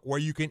truck where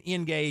you can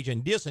engage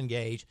and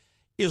disengage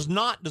is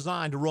not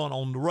designed to run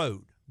on the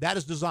road. That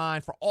is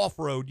designed for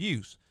off-road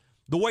use.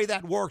 The way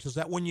that works is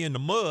that when you're in the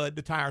mud,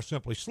 the tires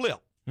simply slip.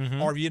 Mm-hmm.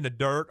 Or if you're in the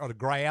dirt or the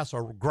grass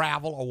or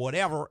gravel or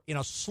whatever, in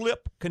a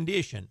slip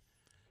condition,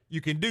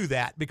 you can do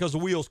that because the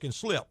wheels can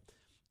slip.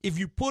 If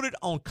you put it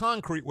on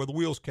concrete where the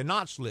wheels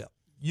cannot slip,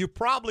 you're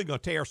probably going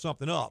to tear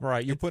something up.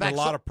 Right, you're putting a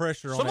lot of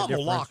pressure on that Some of them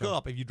will lock differential.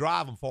 up if you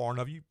drive them far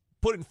enough. You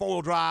put it in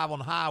four-wheel drive on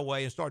the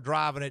highway and start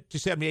driving it to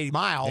 70, 80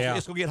 miles,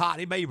 it's going to get hot.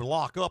 It may even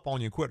lock up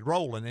on you and quit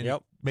rolling, and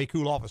it may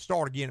cool off and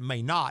start again. It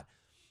may not.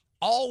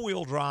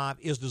 All-wheel drive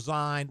is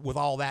designed with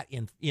all that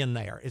in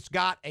there. It's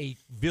got a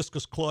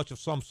viscous clutch of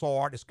some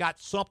sort. It's got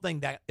something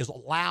that is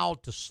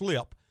allowed to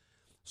slip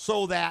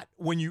so that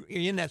when you're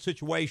in that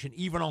situation,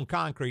 even on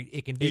concrete,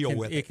 it can deal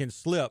with it. It can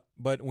slip,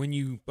 but when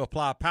you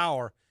apply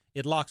power,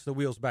 it locks the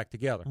wheels back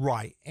together.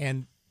 Right.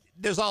 And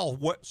there's all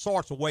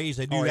sorts of ways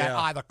they do that,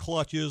 either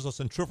clutches or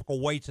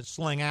centrifugal weights that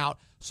sling out.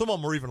 Some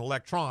of them are even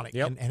electronic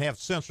and have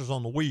sensors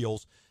on the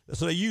wheels.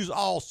 So they use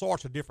all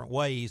sorts of different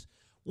ways.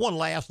 One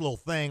last little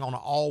thing on an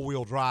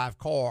all-wheel drive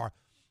car,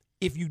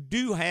 if you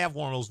do have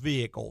one of those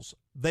vehicles,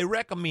 they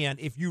recommend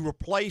if you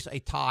replace a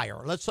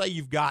tire, let's say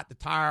you've got the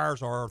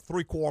tires are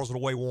 3/4 of the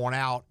way worn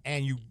out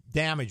and you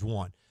damage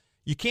one,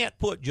 you can't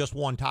put just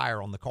one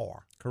tire on the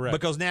car. Correct.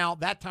 Because now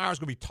that tire is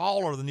going to be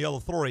taller than the other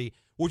three,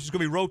 which is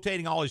going to be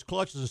rotating all these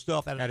clutches and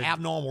stuff at an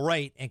abnormal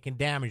rate and can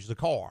damage the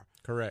car.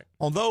 Correct.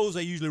 On those,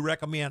 they usually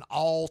recommend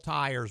all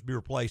tires be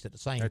replaced at the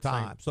same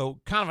time. So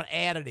kind of an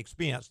added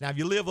expense. Now, if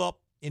you live up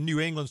in New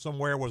England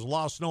somewhere where there's a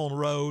lot of snow on the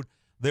road,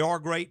 they are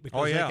great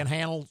because they can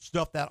handle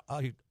stuff that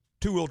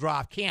two-wheel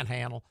drive can't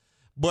handle.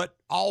 But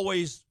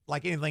always,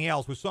 like anything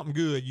else, with something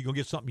good, you're going to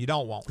get something you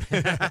don't want.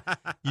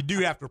 You do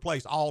have to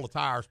replace all the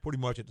tires pretty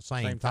much at the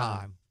same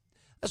time.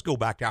 Let's go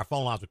back to our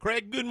phone lines with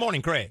Craig. Good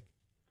morning, Craig.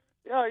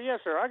 Yes,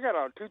 sir. I got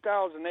a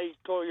 2008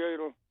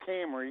 Toyota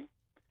Camry,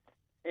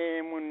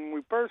 and when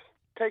we first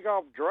take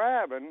off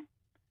driving,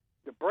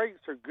 the brakes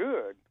are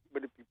good.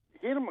 But if you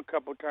hit them a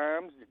couple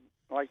times,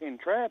 like in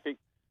traffic,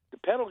 the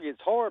pedal gets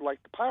hard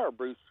like the power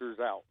booster's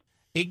out.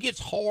 It gets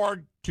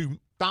hard to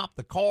stop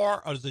the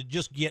car, or does it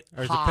just get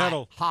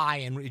high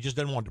and it just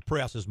doesn't want to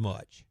press as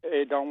much?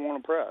 It don't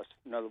want to press.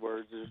 In other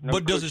words, there's no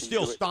But does it cushion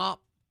still to it.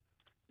 stop?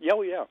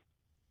 Yeah.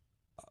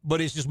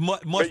 But it's just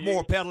much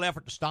more pedal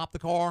effort to stop the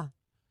car?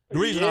 The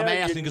reason I'm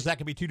asking is that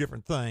can be two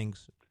different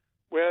things.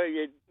 Well,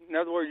 in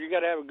other words, you got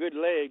to have a good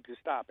leg to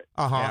stop it.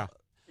 Yeah.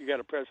 You got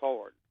to press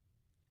hard.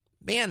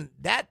 Man,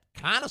 that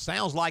kind of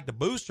sounds like the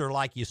booster,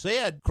 like you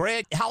said.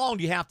 Craig, how long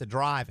do you have to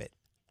drive it?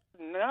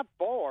 Not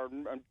far,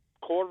 a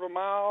quarter of a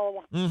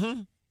mile.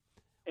 Mm-hmm.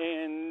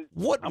 And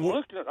I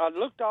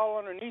looked all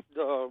underneath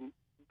the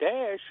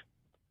dash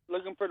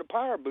looking for the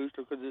power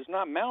booster because it's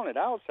not mounted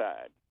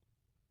outside.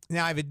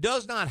 Now, if it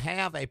does not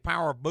have a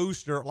power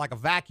booster, like a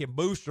vacuum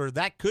booster,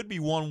 that could be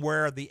one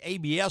where the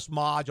ABS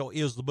module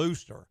is the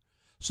booster.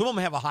 Some of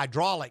them have a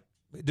hydraulic.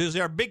 Is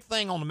there a big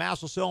thing on the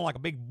master cylinder, like a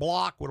big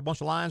block with a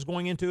bunch of lines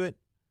going into it?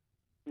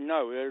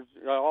 No,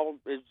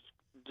 it's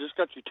just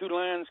got your two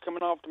lines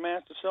coming off the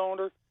master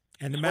cylinder.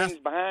 And the swings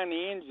behind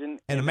the engine.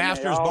 And the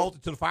master is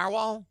bolted to the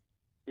firewall?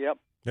 Yep.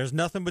 There's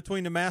nothing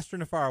between the master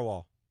and the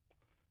firewall?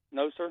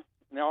 No, sir.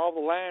 Now all the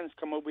lines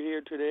come over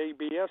here to the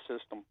ABS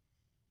system.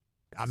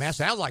 I mean, that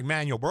sounds like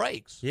manual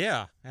brakes.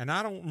 Yeah, and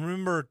I don't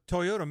remember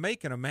Toyota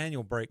making a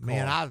manual brake car.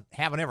 Man, I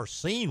haven't ever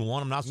seen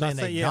one. I'm not saying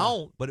they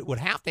don't, but it would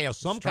have to have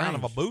some kind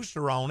of a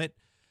booster on it.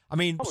 I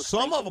mean,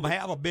 some of them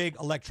have a big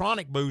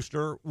electronic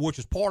booster, which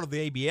is part of the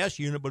ABS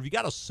unit, but if you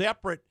got a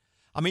separate,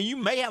 I mean, you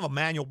may have a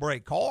manual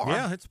brake car.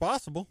 Yeah, it's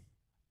possible.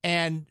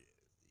 And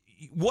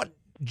what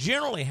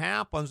generally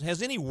happens,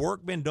 has any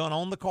work been done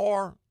on the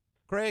car,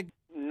 Craig?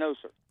 No,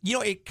 sir. You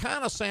know, it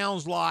kind of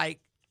sounds like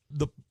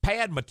the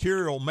pad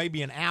material may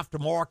be an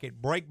aftermarket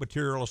brake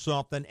material or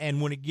something,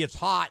 and when it gets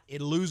hot,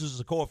 it loses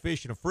the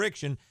coefficient of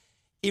friction.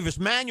 If it's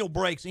manual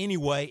brakes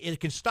anyway, it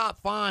can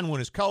stop fine when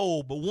it's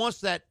cold, but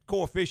once that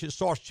coefficient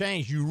starts to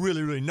change, you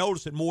really, really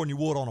notice it more than you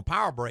would on a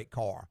power brake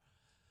car.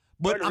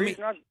 But, I mean,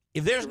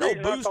 if there's no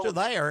booster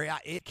there,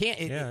 it can't.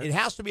 It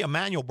has to be a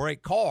manual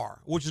brake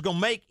car, which is going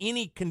to make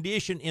any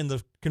condition in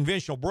the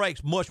conventional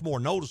brakes much more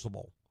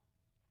noticeable.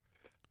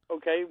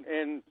 Okay,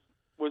 and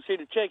we'll see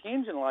the check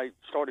engine light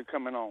started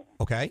coming on.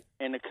 Okay.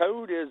 And the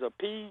code is a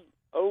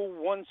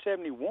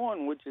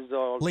P0171, which is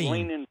a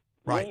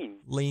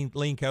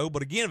lean code.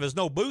 But again, if there's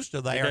no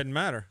booster there, it doesn't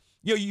matter.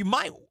 You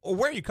might.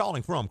 Where are you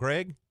calling from,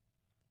 Craig?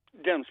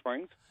 Denham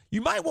Springs. You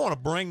might want to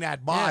bring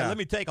that by. Let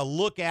me take a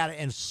look at it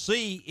and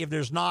see if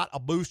there's not a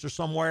booster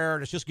somewhere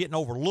that's just getting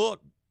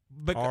overlooked.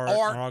 But,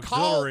 or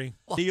call a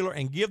dealer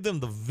and give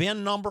them the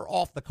VIN number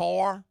off the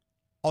car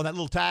on that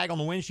little tag on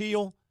the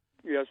windshield.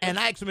 Yes, sir. And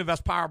ask them if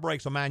that's power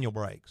brakes or manual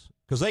brakes,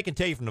 because they can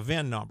tell you from the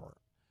VIN number.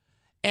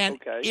 And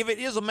if it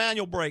is a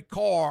manual brake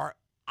car,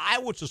 I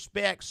would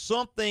suspect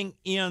something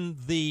in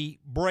the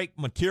brake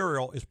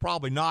material is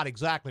probably not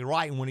exactly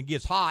right. And when it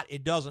gets hot,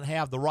 it doesn't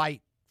have the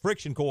right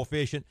friction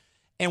coefficient.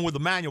 And with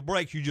the manual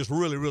brakes, you just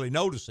really, really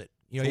notice it.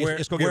 You know,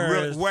 it's going to get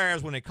really,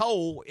 whereas when it's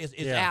cold, it's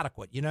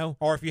adequate, you know?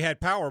 Or if you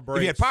had power brakes.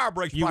 If you had power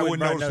brakes, you probably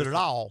wouldn't notice it at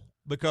all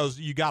because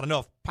you got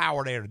enough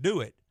power there to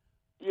do it.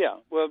 Yeah,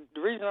 well,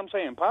 the reason I'm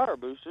saying power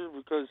booster is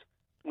because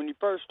when you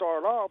first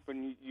start off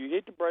and you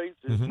hit the brakes,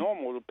 it's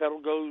normal. The pedal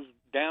goes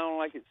down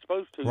like it's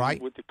supposed to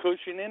with the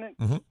cushion in it.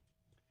 Mm-hmm.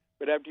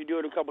 But after you do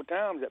it a couple of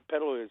times, that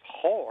pedal is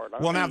hard.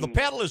 Well, now, the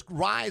pedal is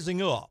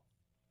rising up.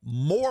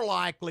 More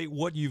likely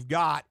what you've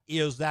got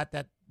is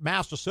that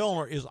master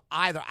cylinder is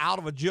either out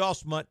of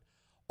adjustment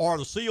or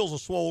the seals are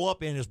swole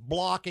up and is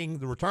blocking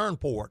the return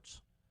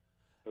ports.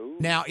 Ooh.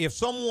 Now, if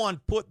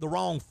someone put the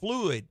wrong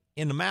fluid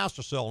in the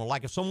master cylinder,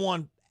 like if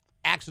someone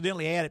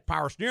accidentally added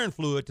power steering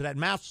fluid to that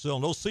master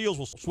cylinder, those seals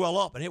will swell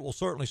up, and it will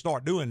certainly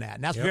start doing that.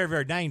 And that's very,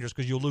 very dangerous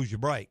because you'll lose your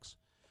brakes.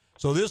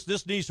 So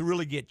this needs to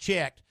really get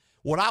checked.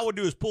 What I would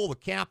do is pull the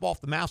cap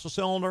off the master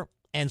cylinder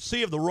and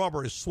see if the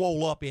rubber is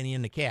swole up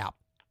in the cap.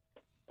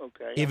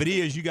 Okay. If it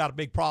is, you got a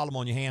big problem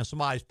on your hands.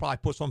 Somebody's probably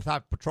put some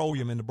type of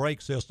petroleum in the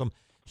brake system,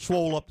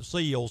 swole up the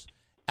seals.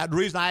 The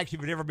reason I actually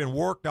have never been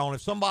worked on,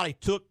 if somebody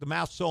took the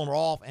master cylinder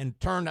off and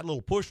turned that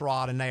little push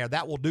rod in there,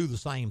 that will do the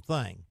same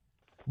thing.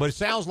 But it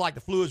sounds like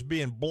the fluid's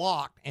being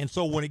blocked, and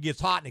so when it gets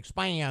hot and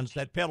expands,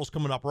 that pedal's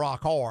coming up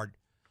rock hard,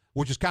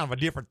 which is kind of a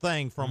different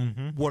thing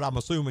from what I'm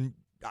assuming.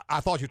 I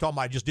thought you were talking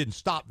about it just didn't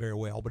stop very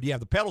well. But, yeah,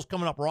 the pedal's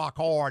coming up rock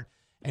hard,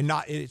 and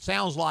not. It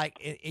sounds like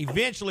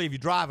eventually if you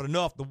drive it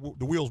enough,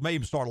 the wheels may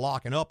even start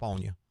locking up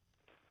on you.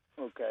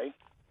 Okay.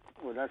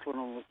 Well, that's what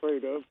I'm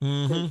afraid of.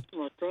 Mm-hmm.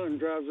 My son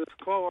drives this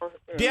car.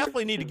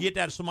 Definitely need to get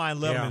that to somebody and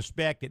let them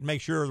inspect it,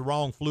 make sure the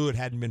wrong fluid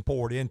hadn't been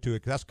poured into it,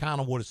 because that's kind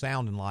of what it's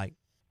sounding like.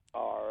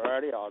 All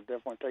righty. I'll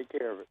definitely take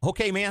care of it.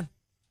 Okay, man.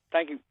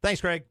 Thank you.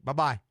 Thanks, Craig.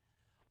 Bye-bye.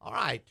 All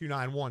right,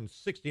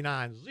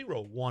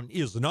 291-6901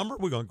 is the number.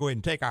 We're going to go ahead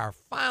and take our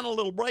final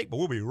little break, but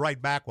we'll be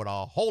right back with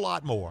a whole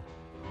lot more.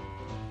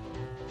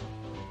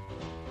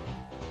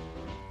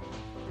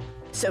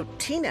 So,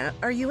 Tina,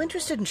 are you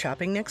interested in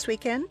shopping next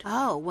weekend?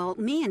 Oh, well,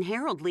 me and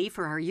Harold leave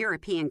for our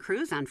European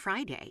cruise on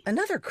Friday.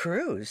 Another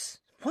cruise?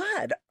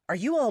 What? Are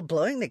you all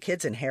blowing the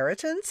kids'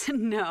 inheritance?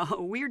 No,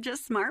 we're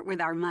just smart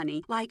with our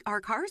money. Like, our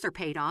cars are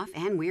paid off,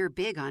 and we're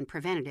big on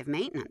preventative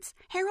maintenance.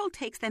 Harold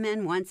takes them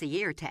in once a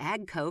year to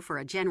AGCO for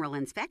a general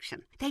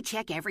inspection. They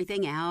check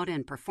everything out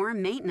and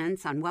perform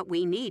maintenance on what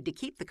we need to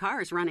keep the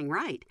cars running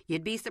right.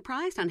 You'd be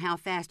surprised on how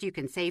fast you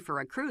can save for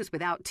a cruise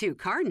without 2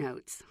 car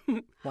notes.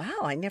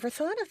 Wow, I never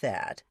thought of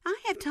that. I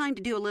have time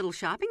to do a little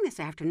shopping this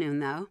afternoon,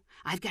 though.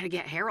 I've got to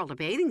get Harold a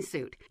bathing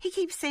suit. He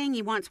keeps saying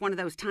he wants one of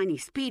those tiny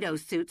Speedo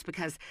suits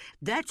because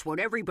that's what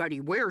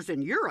everybody wears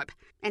in Europe,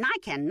 and I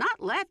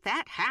cannot let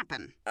that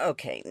happen.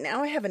 Okay,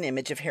 now I have an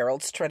image of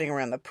Harold strutting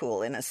around the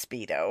pool in a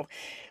Speedo.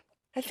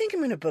 I think I'm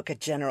going to book a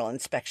general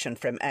inspection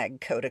from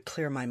AGCO to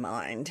clear my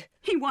mind.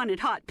 He wanted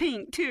hot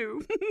pink,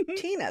 too.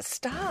 Tina,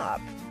 stop.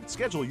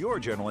 Schedule your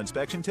general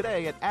inspection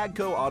today at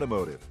AGCO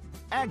Automotive.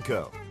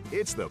 AGCO,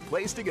 it's the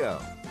place to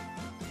go.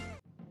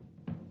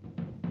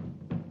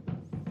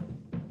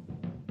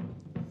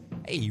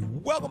 Hey,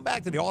 welcome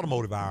back to the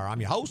Automotive Hour.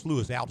 I'm your host,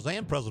 Louis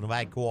Altazan, president of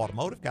AGCO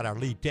Automotive. Got our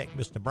lead tech,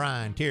 Mr.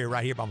 Brian Terry,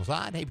 right here by my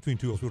side. Hey, between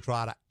two of us, we'll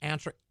try to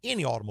answer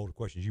any automotive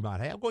questions you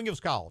might have. Go and give us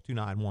a call,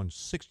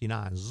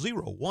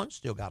 291-6901.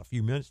 Still got a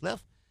few minutes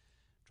left.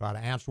 Try to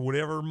answer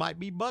whatever might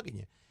be bugging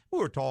you. We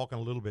were talking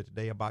a little bit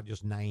today about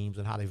just names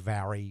and how they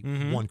vary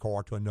one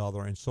car to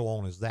another and so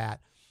on as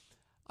that.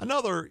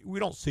 Another, we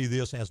don't see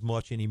this as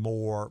much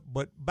anymore,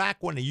 but back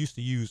when they used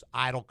to use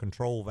idle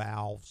control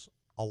valves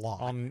a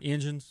lot. On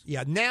engines?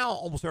 Yeah, now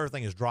almost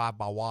everything is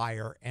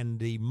drive-by-wire, and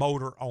the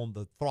motor on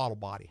the throttle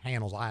body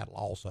handles idle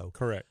also.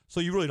 Correct. So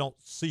you really don't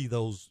see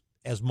those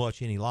as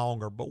much any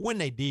longer. But when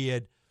they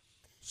did,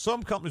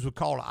 some companies would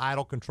call it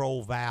idle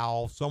control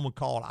valve. Some would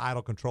call it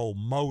idle control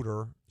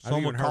motor.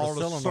 Some would call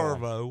it a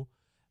servo.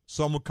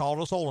 Some would call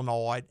it a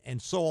solenoid,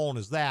 and so on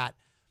as that.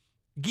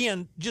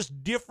 Again,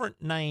 just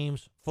different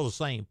names for the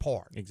same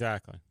part.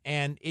 Exactly.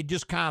 And it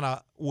just kind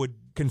of would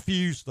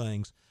confuse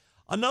things.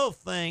 Another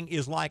thing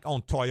is like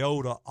on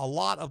Toyota, a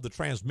lot of the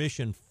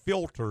transmission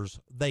filters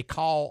they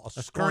call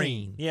a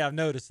screen. Yeah, I've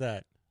noticed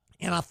that.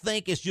 And I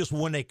think it's just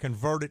when they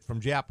convert it from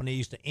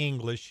Japanese to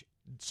English,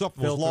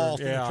 something was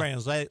lost in the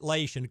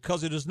translation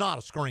because it is not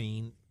a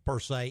screen per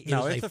se. It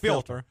is a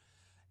filter.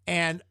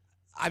 And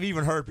I've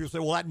even heard people say,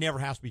 well, that never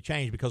has to be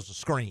changed because it's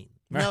a screen.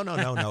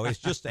 No. It's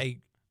just a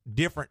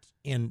difference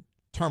in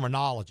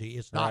terminology.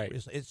 It's not. Right.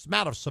 It's a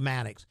matter of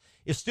semantics.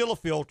 It's still a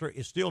filter.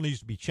 It still needs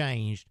to be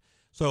changed.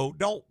 So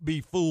don't be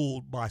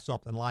fooled by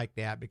something like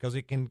that because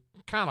it can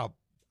kind of,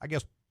 I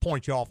guess,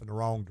 point you off in the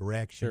wrong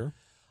direction. Sure.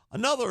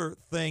 Another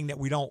thing that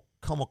we don't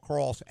come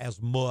across as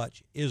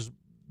much is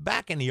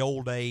back in the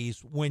old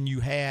days when you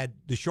had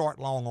the short,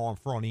 long arm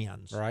front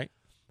ends. Right.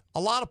 A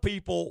lot of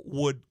people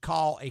would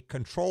call a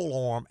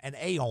control arm an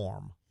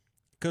A-arm.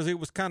 Because it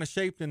was kind of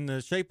shaped in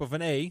the shape of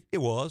an A. It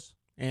was.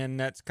 And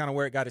that's kind of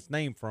where it got its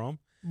name from.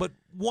 But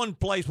one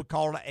place would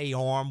call it an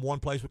A-arm. One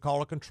place would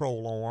call it a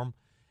control arm.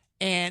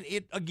 And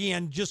it,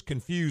 again, just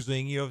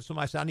confusing. You know, if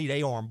somebody said, I need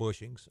A-arm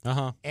bushings.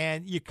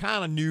 And you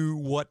kind of knew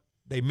what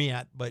they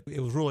meant, but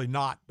it was really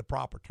not the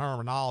proper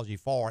terminology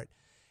for it.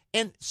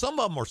 And some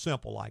of them are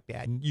simple like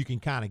that, and you can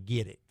kind of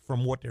get it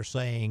from what they're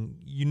saying.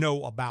 You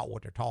know about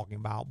what they're talking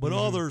about. But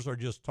others are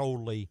just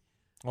totally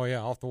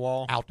off the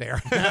wall. Out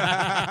there.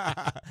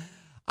 I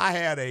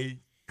had a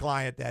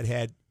client that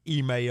had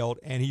emailed,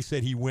 and he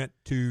said he went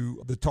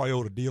to the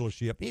Toyota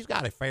dealership. He's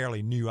got a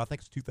fairly new, I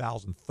think it's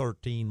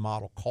 2013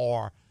 model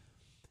car.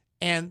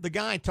 And the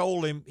guy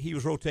told him he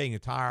was rotating the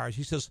tires.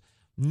 He says,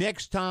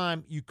 next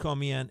time you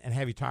come in and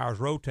have your tires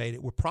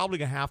rotated, we're probably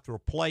going to have to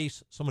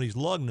replace some of these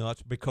lug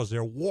nuts because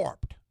they're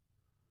warped.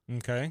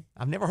 Okay.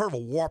 I've never heard of a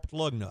warped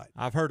lug nut.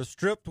 I've heard of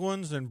stripped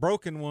ones and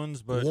broken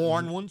ones, but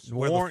worn ones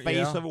where the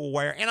face of it will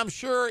wear. And I'm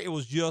sure it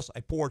was just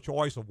a poor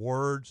choice of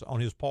words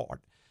on his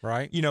part.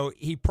 Right. You know,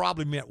 he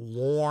probably meant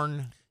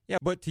worn. Yeah,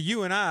 but to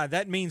you and I,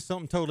 that means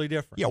something totally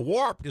different. Yeah,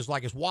 warped is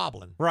like it's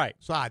wobbling. Right.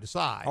 Side to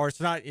side. Or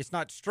it's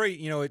not straight,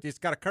 you know, it's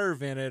got a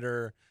curve in it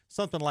or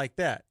something like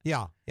that.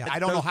 Yeah. I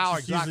don't know how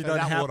exactly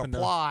that would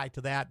apply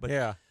to that, but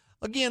yeah.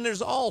 Again,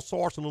 there's all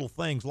sorts of little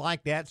things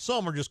like that.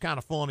 Some are just kind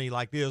of funny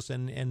like this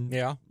and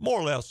more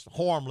or less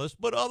harmless,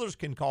 but others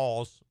can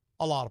cause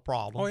a lot of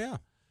problems. Oh, yeah.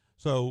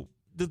 So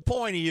the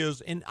point is,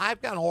 and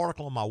I've got an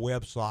article on my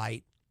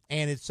website,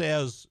 and it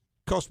says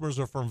customers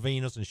are from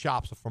Venus and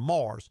shops are from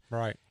Mars.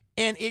 Right.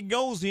 And it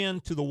goes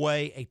into the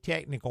way a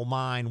technical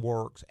mind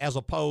works as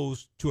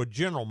opposed to a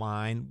general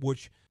mind,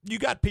 which you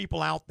got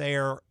people out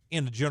there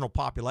in the general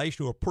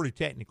population who are pretty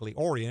technically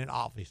oriented,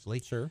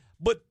 obviously. Sure.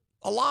 But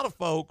a lot of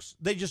folks,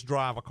 they just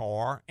drive a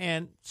car,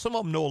 and some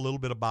of them know a little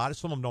bit about it.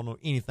 Some of them don't know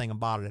anything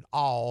about it at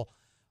all.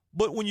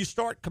 But when you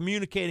start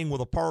communicating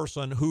with a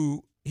person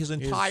who his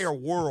entire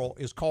world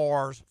is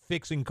cars,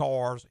 fixing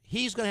cars,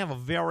 he's going to have a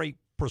very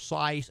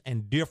precise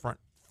and different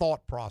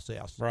thought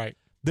process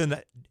than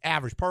the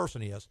average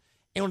person is.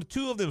 And when the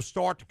two of them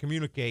start to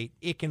communicate,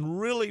 it can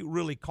really,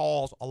 really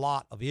cause a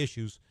lot of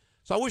issues.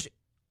 So I wish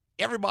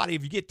everybody,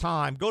 if you get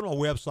time, go to my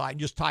website and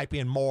just type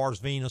in Mars,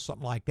 Venus,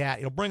 something like that.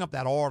 It'll bring up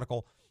that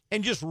article.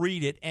 And just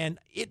read it, and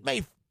it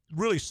may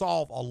really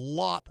solve a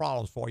lot of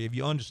problems for you if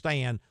you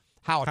understand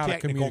how a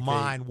technical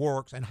mind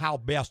works and how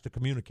best to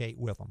communicate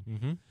with them.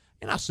 Mm-hmm.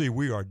 And I see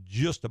we are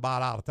just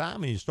about out of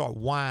time, and you start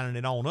winding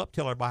it on up.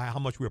 Tell everybody how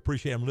much we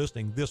appreciate them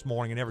listening this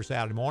morning and every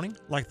Saturday morning.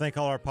 I'd like to thank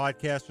all our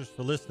podcasters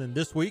for listening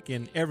this week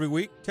and every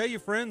week. Tell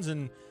your friends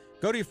and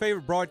go to your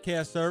favorite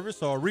broadcast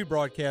service or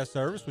rebroadcast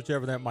service,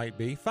 whichever that might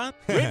be. Find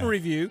a written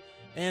review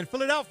and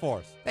fill it out for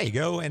us. There you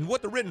go. And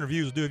what the written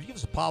reviews do, if you give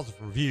us a positive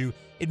review,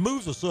 it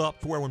moves us up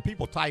to where when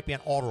people type in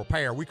auto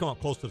repair, we come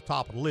up close to the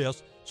top of the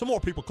list. So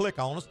more people click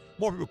on us.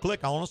 More people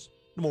click on us,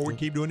 the more we can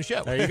keep doing the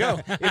show. There you go.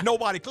 If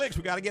nobody clicks,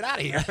 we got to get out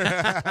of here.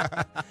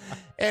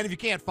 And if you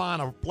can't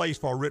find a place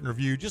for a written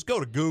review, just go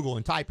to Google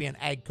and type in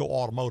AGCO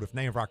Automotive,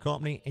 name of our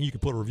company, and you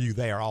can put a review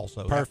there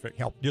also. Perfect.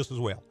 Help just as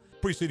well.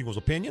 Preceding was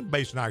opinion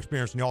based on our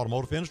experience in the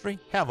automotive industry.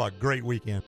 Have a great weekend.